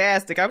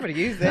fantastic. I'm going to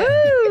use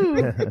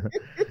that.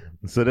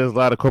 So there's a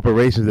lot of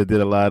corporations that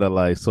did a lot of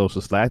like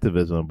social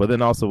slacktivism, but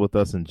then also with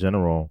us in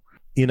general.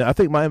 I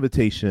think my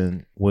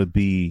invitation would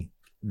be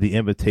the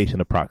invitation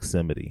of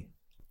proximity.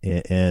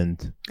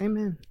 And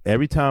Amen.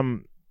 Every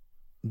time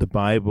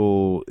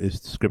the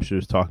scripture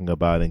is talking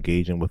about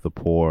engaging with the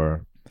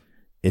poor,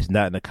 it's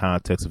not in the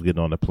context of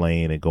getting on a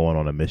plane and going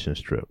on a mission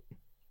trip.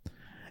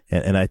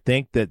 And I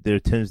think that there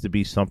tends to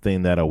be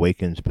something that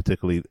awakens,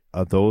 particularly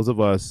those of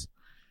us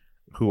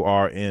who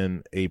are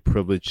in a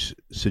privileged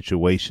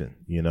situation,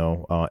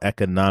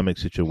 economic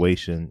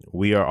situation.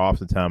 We are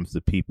oftentimes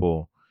the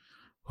people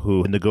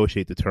who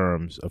negotiate the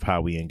terms of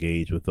how we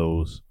engage with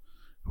those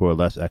who are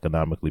less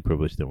economically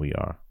privileged than we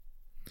are.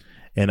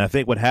 And I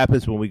think what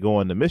happens when we go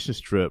on the mission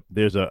trip,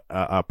 there's a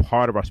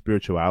part of our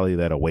spirituality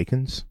that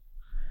awakens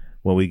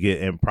when we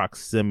get in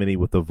proximity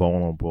with the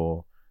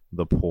vulnerable,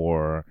 the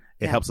poor.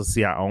 It helps us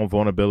see our own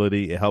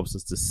vulnerability. It helps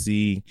us to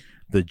see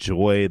the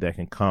joy that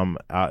can come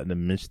out in the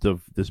midst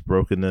of this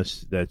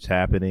brokenness that's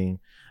happening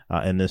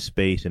in this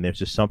space. And there's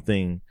just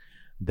something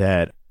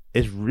that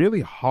is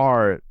really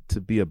hard to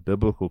be a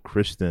biblical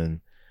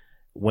Christian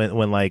when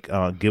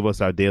give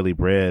us our daily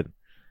bread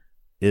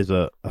is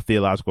a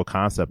theological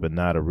concept and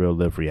not a real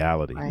lived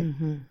reality. Right.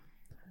 Mm-hmm.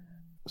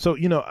 So,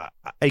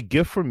 a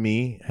gift for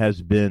me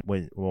has been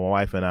when my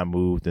wife and I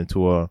moved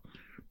into a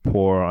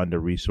poor,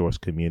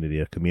 under-resourced community,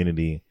 a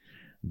community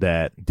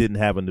that didn't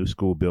have a new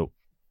school built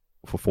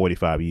for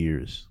 45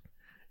 years.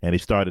 And they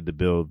started to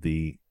build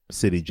the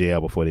city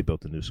jail before they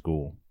built the new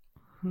school.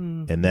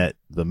 And that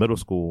the middle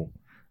school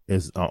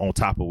is on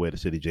top of where the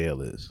city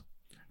jail is.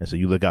 And so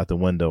you look out the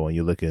window and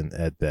you're looking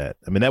at that.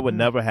 I mean, that would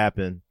never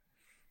happen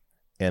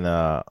in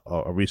a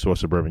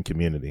resource suburban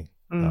community.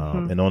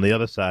 And on the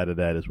other side of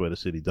that is where the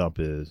city dump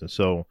is. And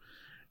so,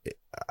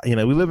 we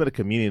live in a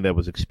community that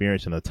was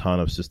experiencing a ton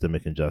of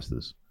systemic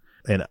injustice.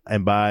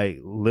 And by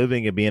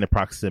living and being in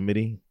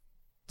proximity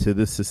to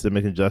this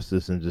systemic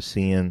injustice and just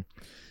seeing,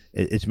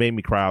 it's made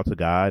me cry out to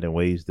God in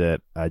ways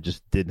that I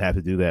just didn't have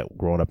to do that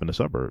growing up in the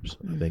suburbs.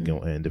 I think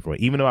in different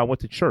ways. Even though I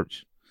went to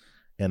church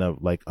in a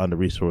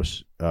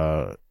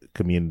under-resourced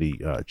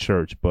community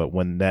church, but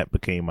when that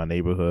became my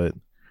neighborhood,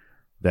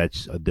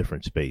 that's a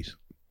different space.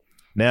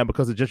 Now,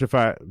 because of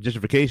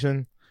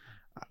gentrification,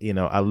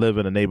 I live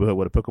in a neighborhood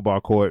with a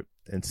pickleball court,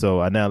 and so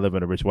I now live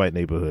in a rich white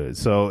neighborhood.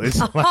 So it's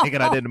like,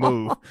 and I didn't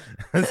move.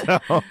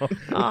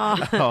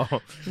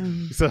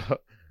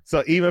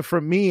 So even for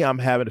me, I'm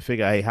having to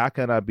figure out, hey, how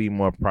can I be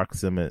more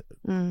proximate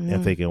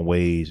and think in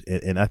ways?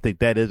 And I think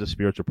that is a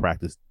spiritual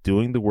practice.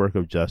 Doing the work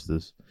of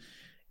justice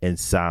in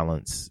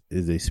silence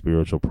is a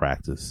spiritual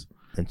practice.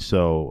 And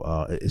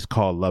so it's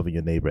called loving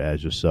your neighbor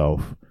as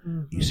yourself.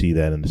 You see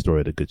that in the story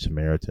of the Good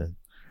Samaritan.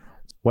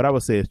 What I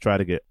would say is try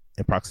to get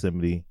in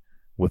proximity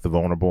with the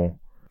vulnerable.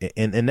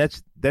 And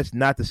that's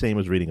not the same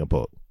as reading a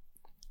book.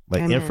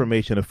 Like Amen.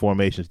 Information and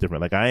formation is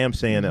different. Like I am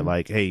saying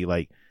that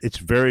hey, it's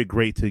very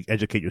great to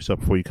educate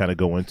yourself before you kind of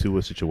go into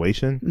a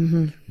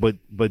situation,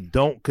 but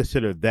don't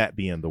consider that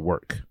being the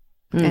work.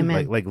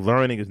 Amen. Like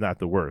learning is not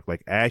the work.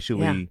 Like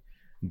actually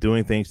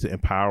doing things to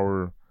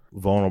empower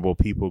vulnerable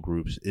people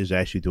groups is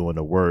actually doing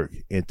the work,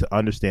 and to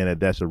understand that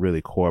that's a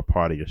really core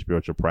part of your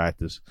spiritual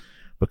practice,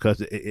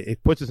 because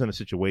it puts us in a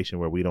situation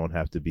where we don't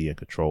have to be in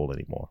control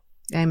anymore.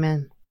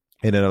 Amen.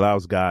 And it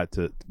allows God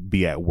to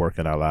be at work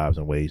in our lives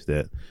in ways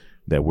that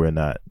we're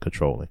not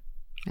controlling.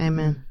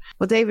 Amen.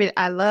 Well, David,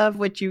 I love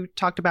what you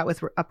talked about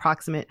with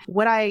approximate.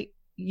 What I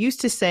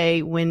used to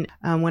say when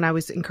I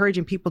was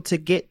encouraging people to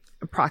get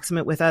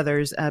approximate with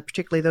others,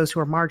 particularly those who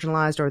are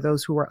marginalized or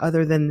those who are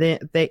other than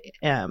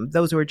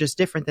those who are just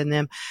different than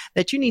them,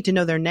 that you need to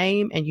know their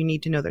name and you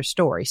need to know their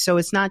story. So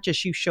it's not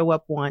just you show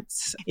up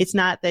once. It's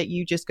not that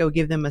you just go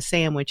give them a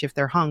sandwich if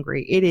they're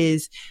hungry. It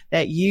is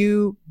that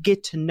you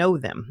get to know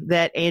them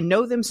and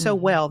know them so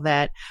well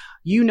that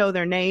you know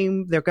their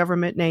name, their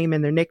government name,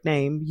 and their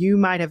nickname. You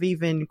might have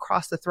even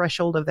crossed the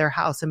threshold of their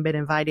house and been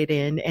invited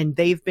in, and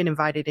they've been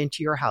invited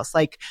into your house,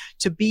 like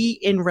to be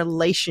in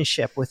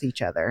relationship with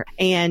each other.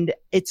 And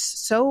it's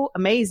so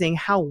amazing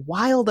how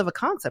wild of a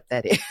concept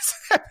that is.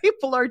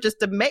 People are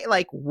just amazed,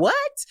 like,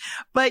 what?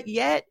 But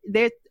yet,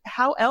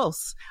 how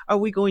else are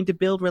we going to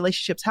build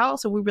relationships? How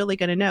else are we really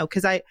going to know?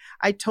 Because I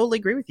totally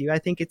agree with you. I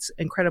think it's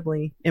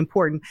incredibly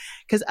important,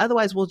 because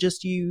otherwise we'll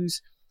just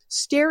use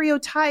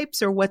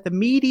stereotypes or what the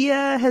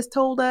media has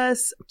told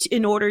us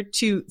in order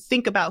to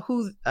think about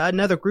who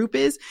another group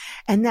is.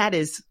 And that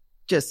is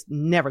just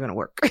never going to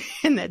work.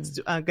 And that's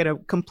going to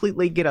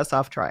completely get us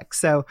off track.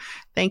 So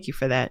thank you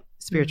for that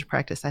spiritual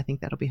practice. I think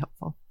that'll be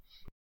helpful.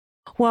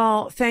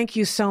 Well, thank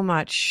you so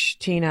much,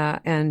 Tina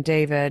and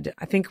David.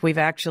 I think we've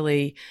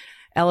actually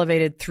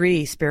elevated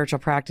 3 spiritual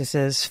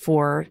practices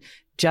for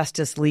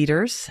justice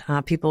leaders,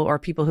 people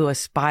who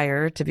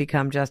aspire to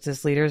become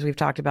justice leaders. We've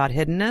talked about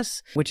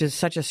hiddenness, which is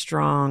such a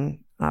strong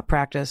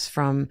practice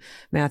from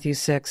Matthew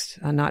 6,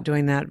 not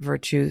doing that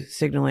virtue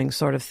signaling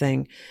sort of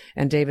thing.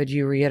 And David,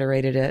 you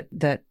reiterated it,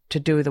 that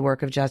to do the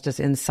work of justice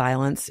in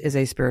silence is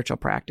a spiritual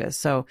practice.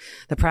 So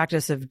the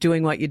practice of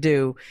doing what you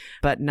do,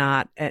 but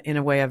not in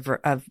a way of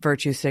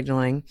virtue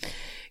signaling.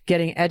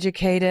 getting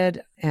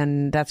educated,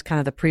 and that's kind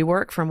of the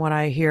pre-work from what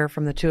I hear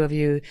from the two of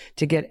you,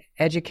 to get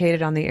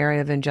educated on the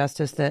area of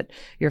injustice that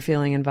you're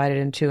feeling invited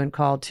into and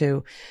called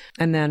to.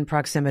 And then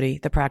proximity,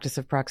 the practice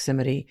of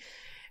proximity,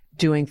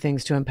 doing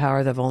things to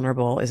empower the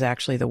vulnerable is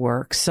actually the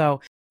work.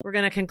 So we're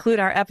going to conclude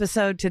our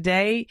episode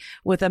today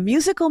with a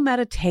musical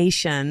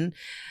meditation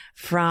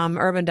from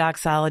Urban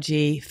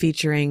Doxology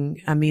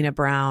featuring Amina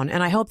Brown.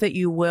 And I hope that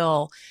you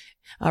will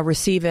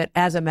receive it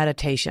as a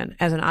meditation,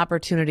 as an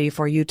opportunity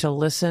for you to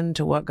listen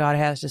to what God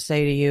has to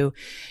say to you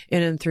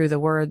in and through the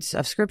words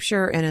of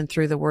Scripture and in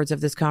through the words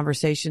of this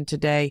conversation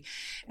today,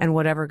 and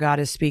whatever God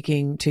is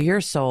speaking to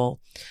your soul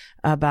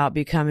about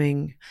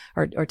becoming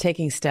or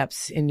taking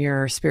steps in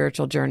your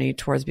spiritual journey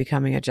towards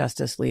becoming a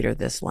justice leader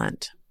this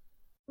Lent.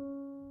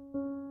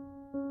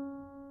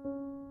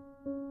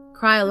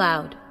 Cry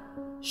aloud,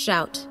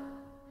 shout,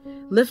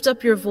 lift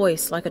up your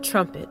voice like a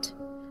trumpet.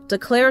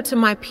 Declare to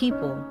my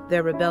people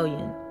their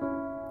rebellion.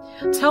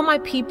 Tell my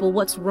people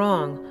what's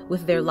wrong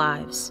with their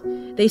lives.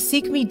 They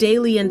seek me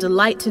daily and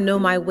delight to know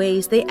my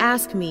ways. They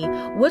ask me,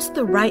 what's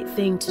the right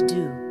thing to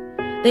do?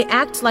 They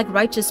act like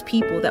righteous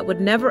people that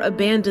would never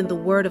abandon the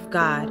word of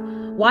God.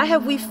 Why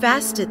have we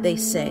fasted, they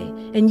say,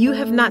 and you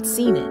have not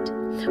seen it?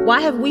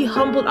 Why have we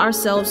humbled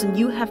ourselves and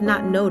you have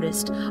not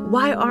noticed?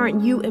 Why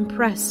aren't you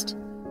impressed?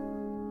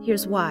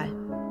 Here's why.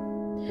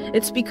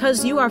 It's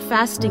because you are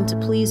fasting to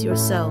please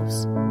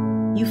yourselves.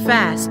 You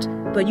fast,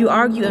 but you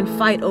argue and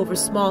fight over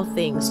small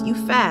things. You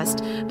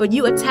fast, but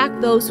you attack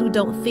those who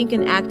don't think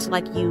and act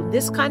like you.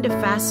 This kind of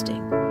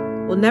fasting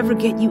will never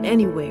get you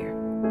anywhere.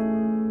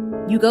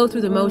 You go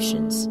through the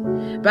motions,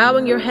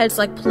 bowing your heads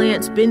like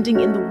plants bending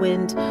in the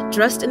wind,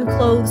 dressed in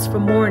clothes for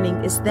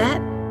mourning. Is that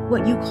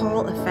what you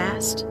call a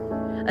fast?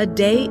 A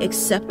day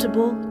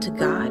acceptable to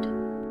God?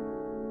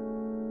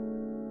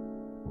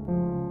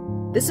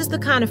 This is the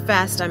kind of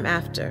fast I'm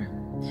after.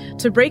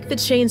 To break the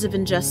chains of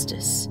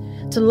injustice,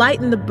 to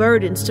lighten the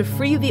burdens, to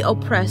free the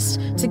oppressed,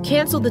 to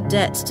cancel the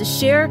debts, to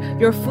share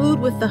your food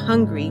with the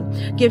hungry,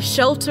 give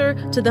shelter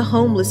to the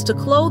homeless, to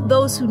clothe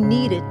those who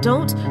need it.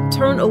 Don't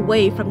turn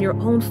away from your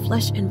own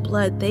flesh and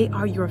blood. They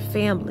are your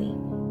family.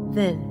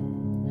 Then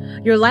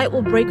your light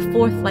will break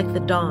forth like the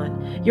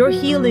dawn. Your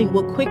healing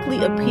will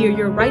quickly appear.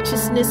 Your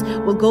righteousness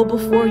will go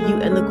before you,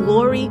 and the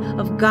glory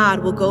of God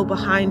will go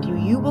behind you.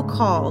 You will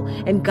call,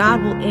 and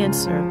God will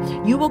answer.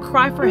 You will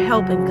cry for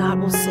help, and God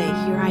will say,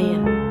 here I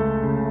am.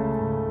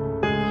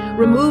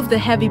 Remove the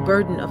heavy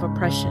burden of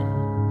oppression.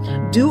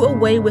 Do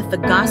away with the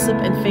gossip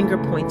and finger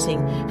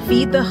pointing.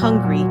 Feed the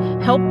hungry.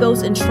 Help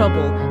those in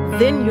trouble.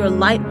 Then your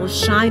light will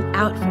shine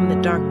out from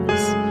the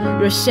darkness.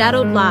 Your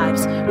shadowed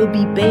lives will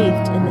be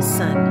bathed in the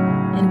sun,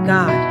 and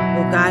God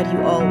will guide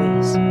you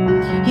always.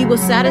 He will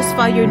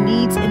satisfy your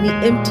needs in the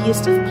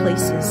emptiest of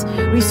places,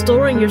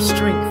 restoring your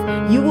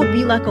strength. You will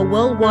be like a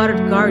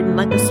well-watered garden,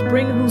 like a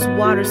spring whose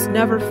waters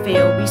never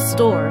fail.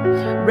 Restore,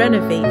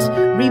 renovate,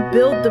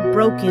 rebuild the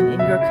broken in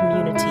your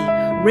community.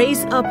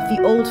 Raise up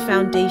the old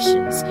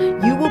foundations.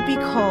 You will be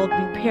called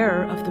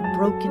repairer of the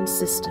broken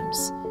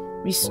systems,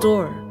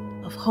 restorer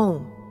of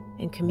home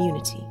and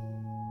community.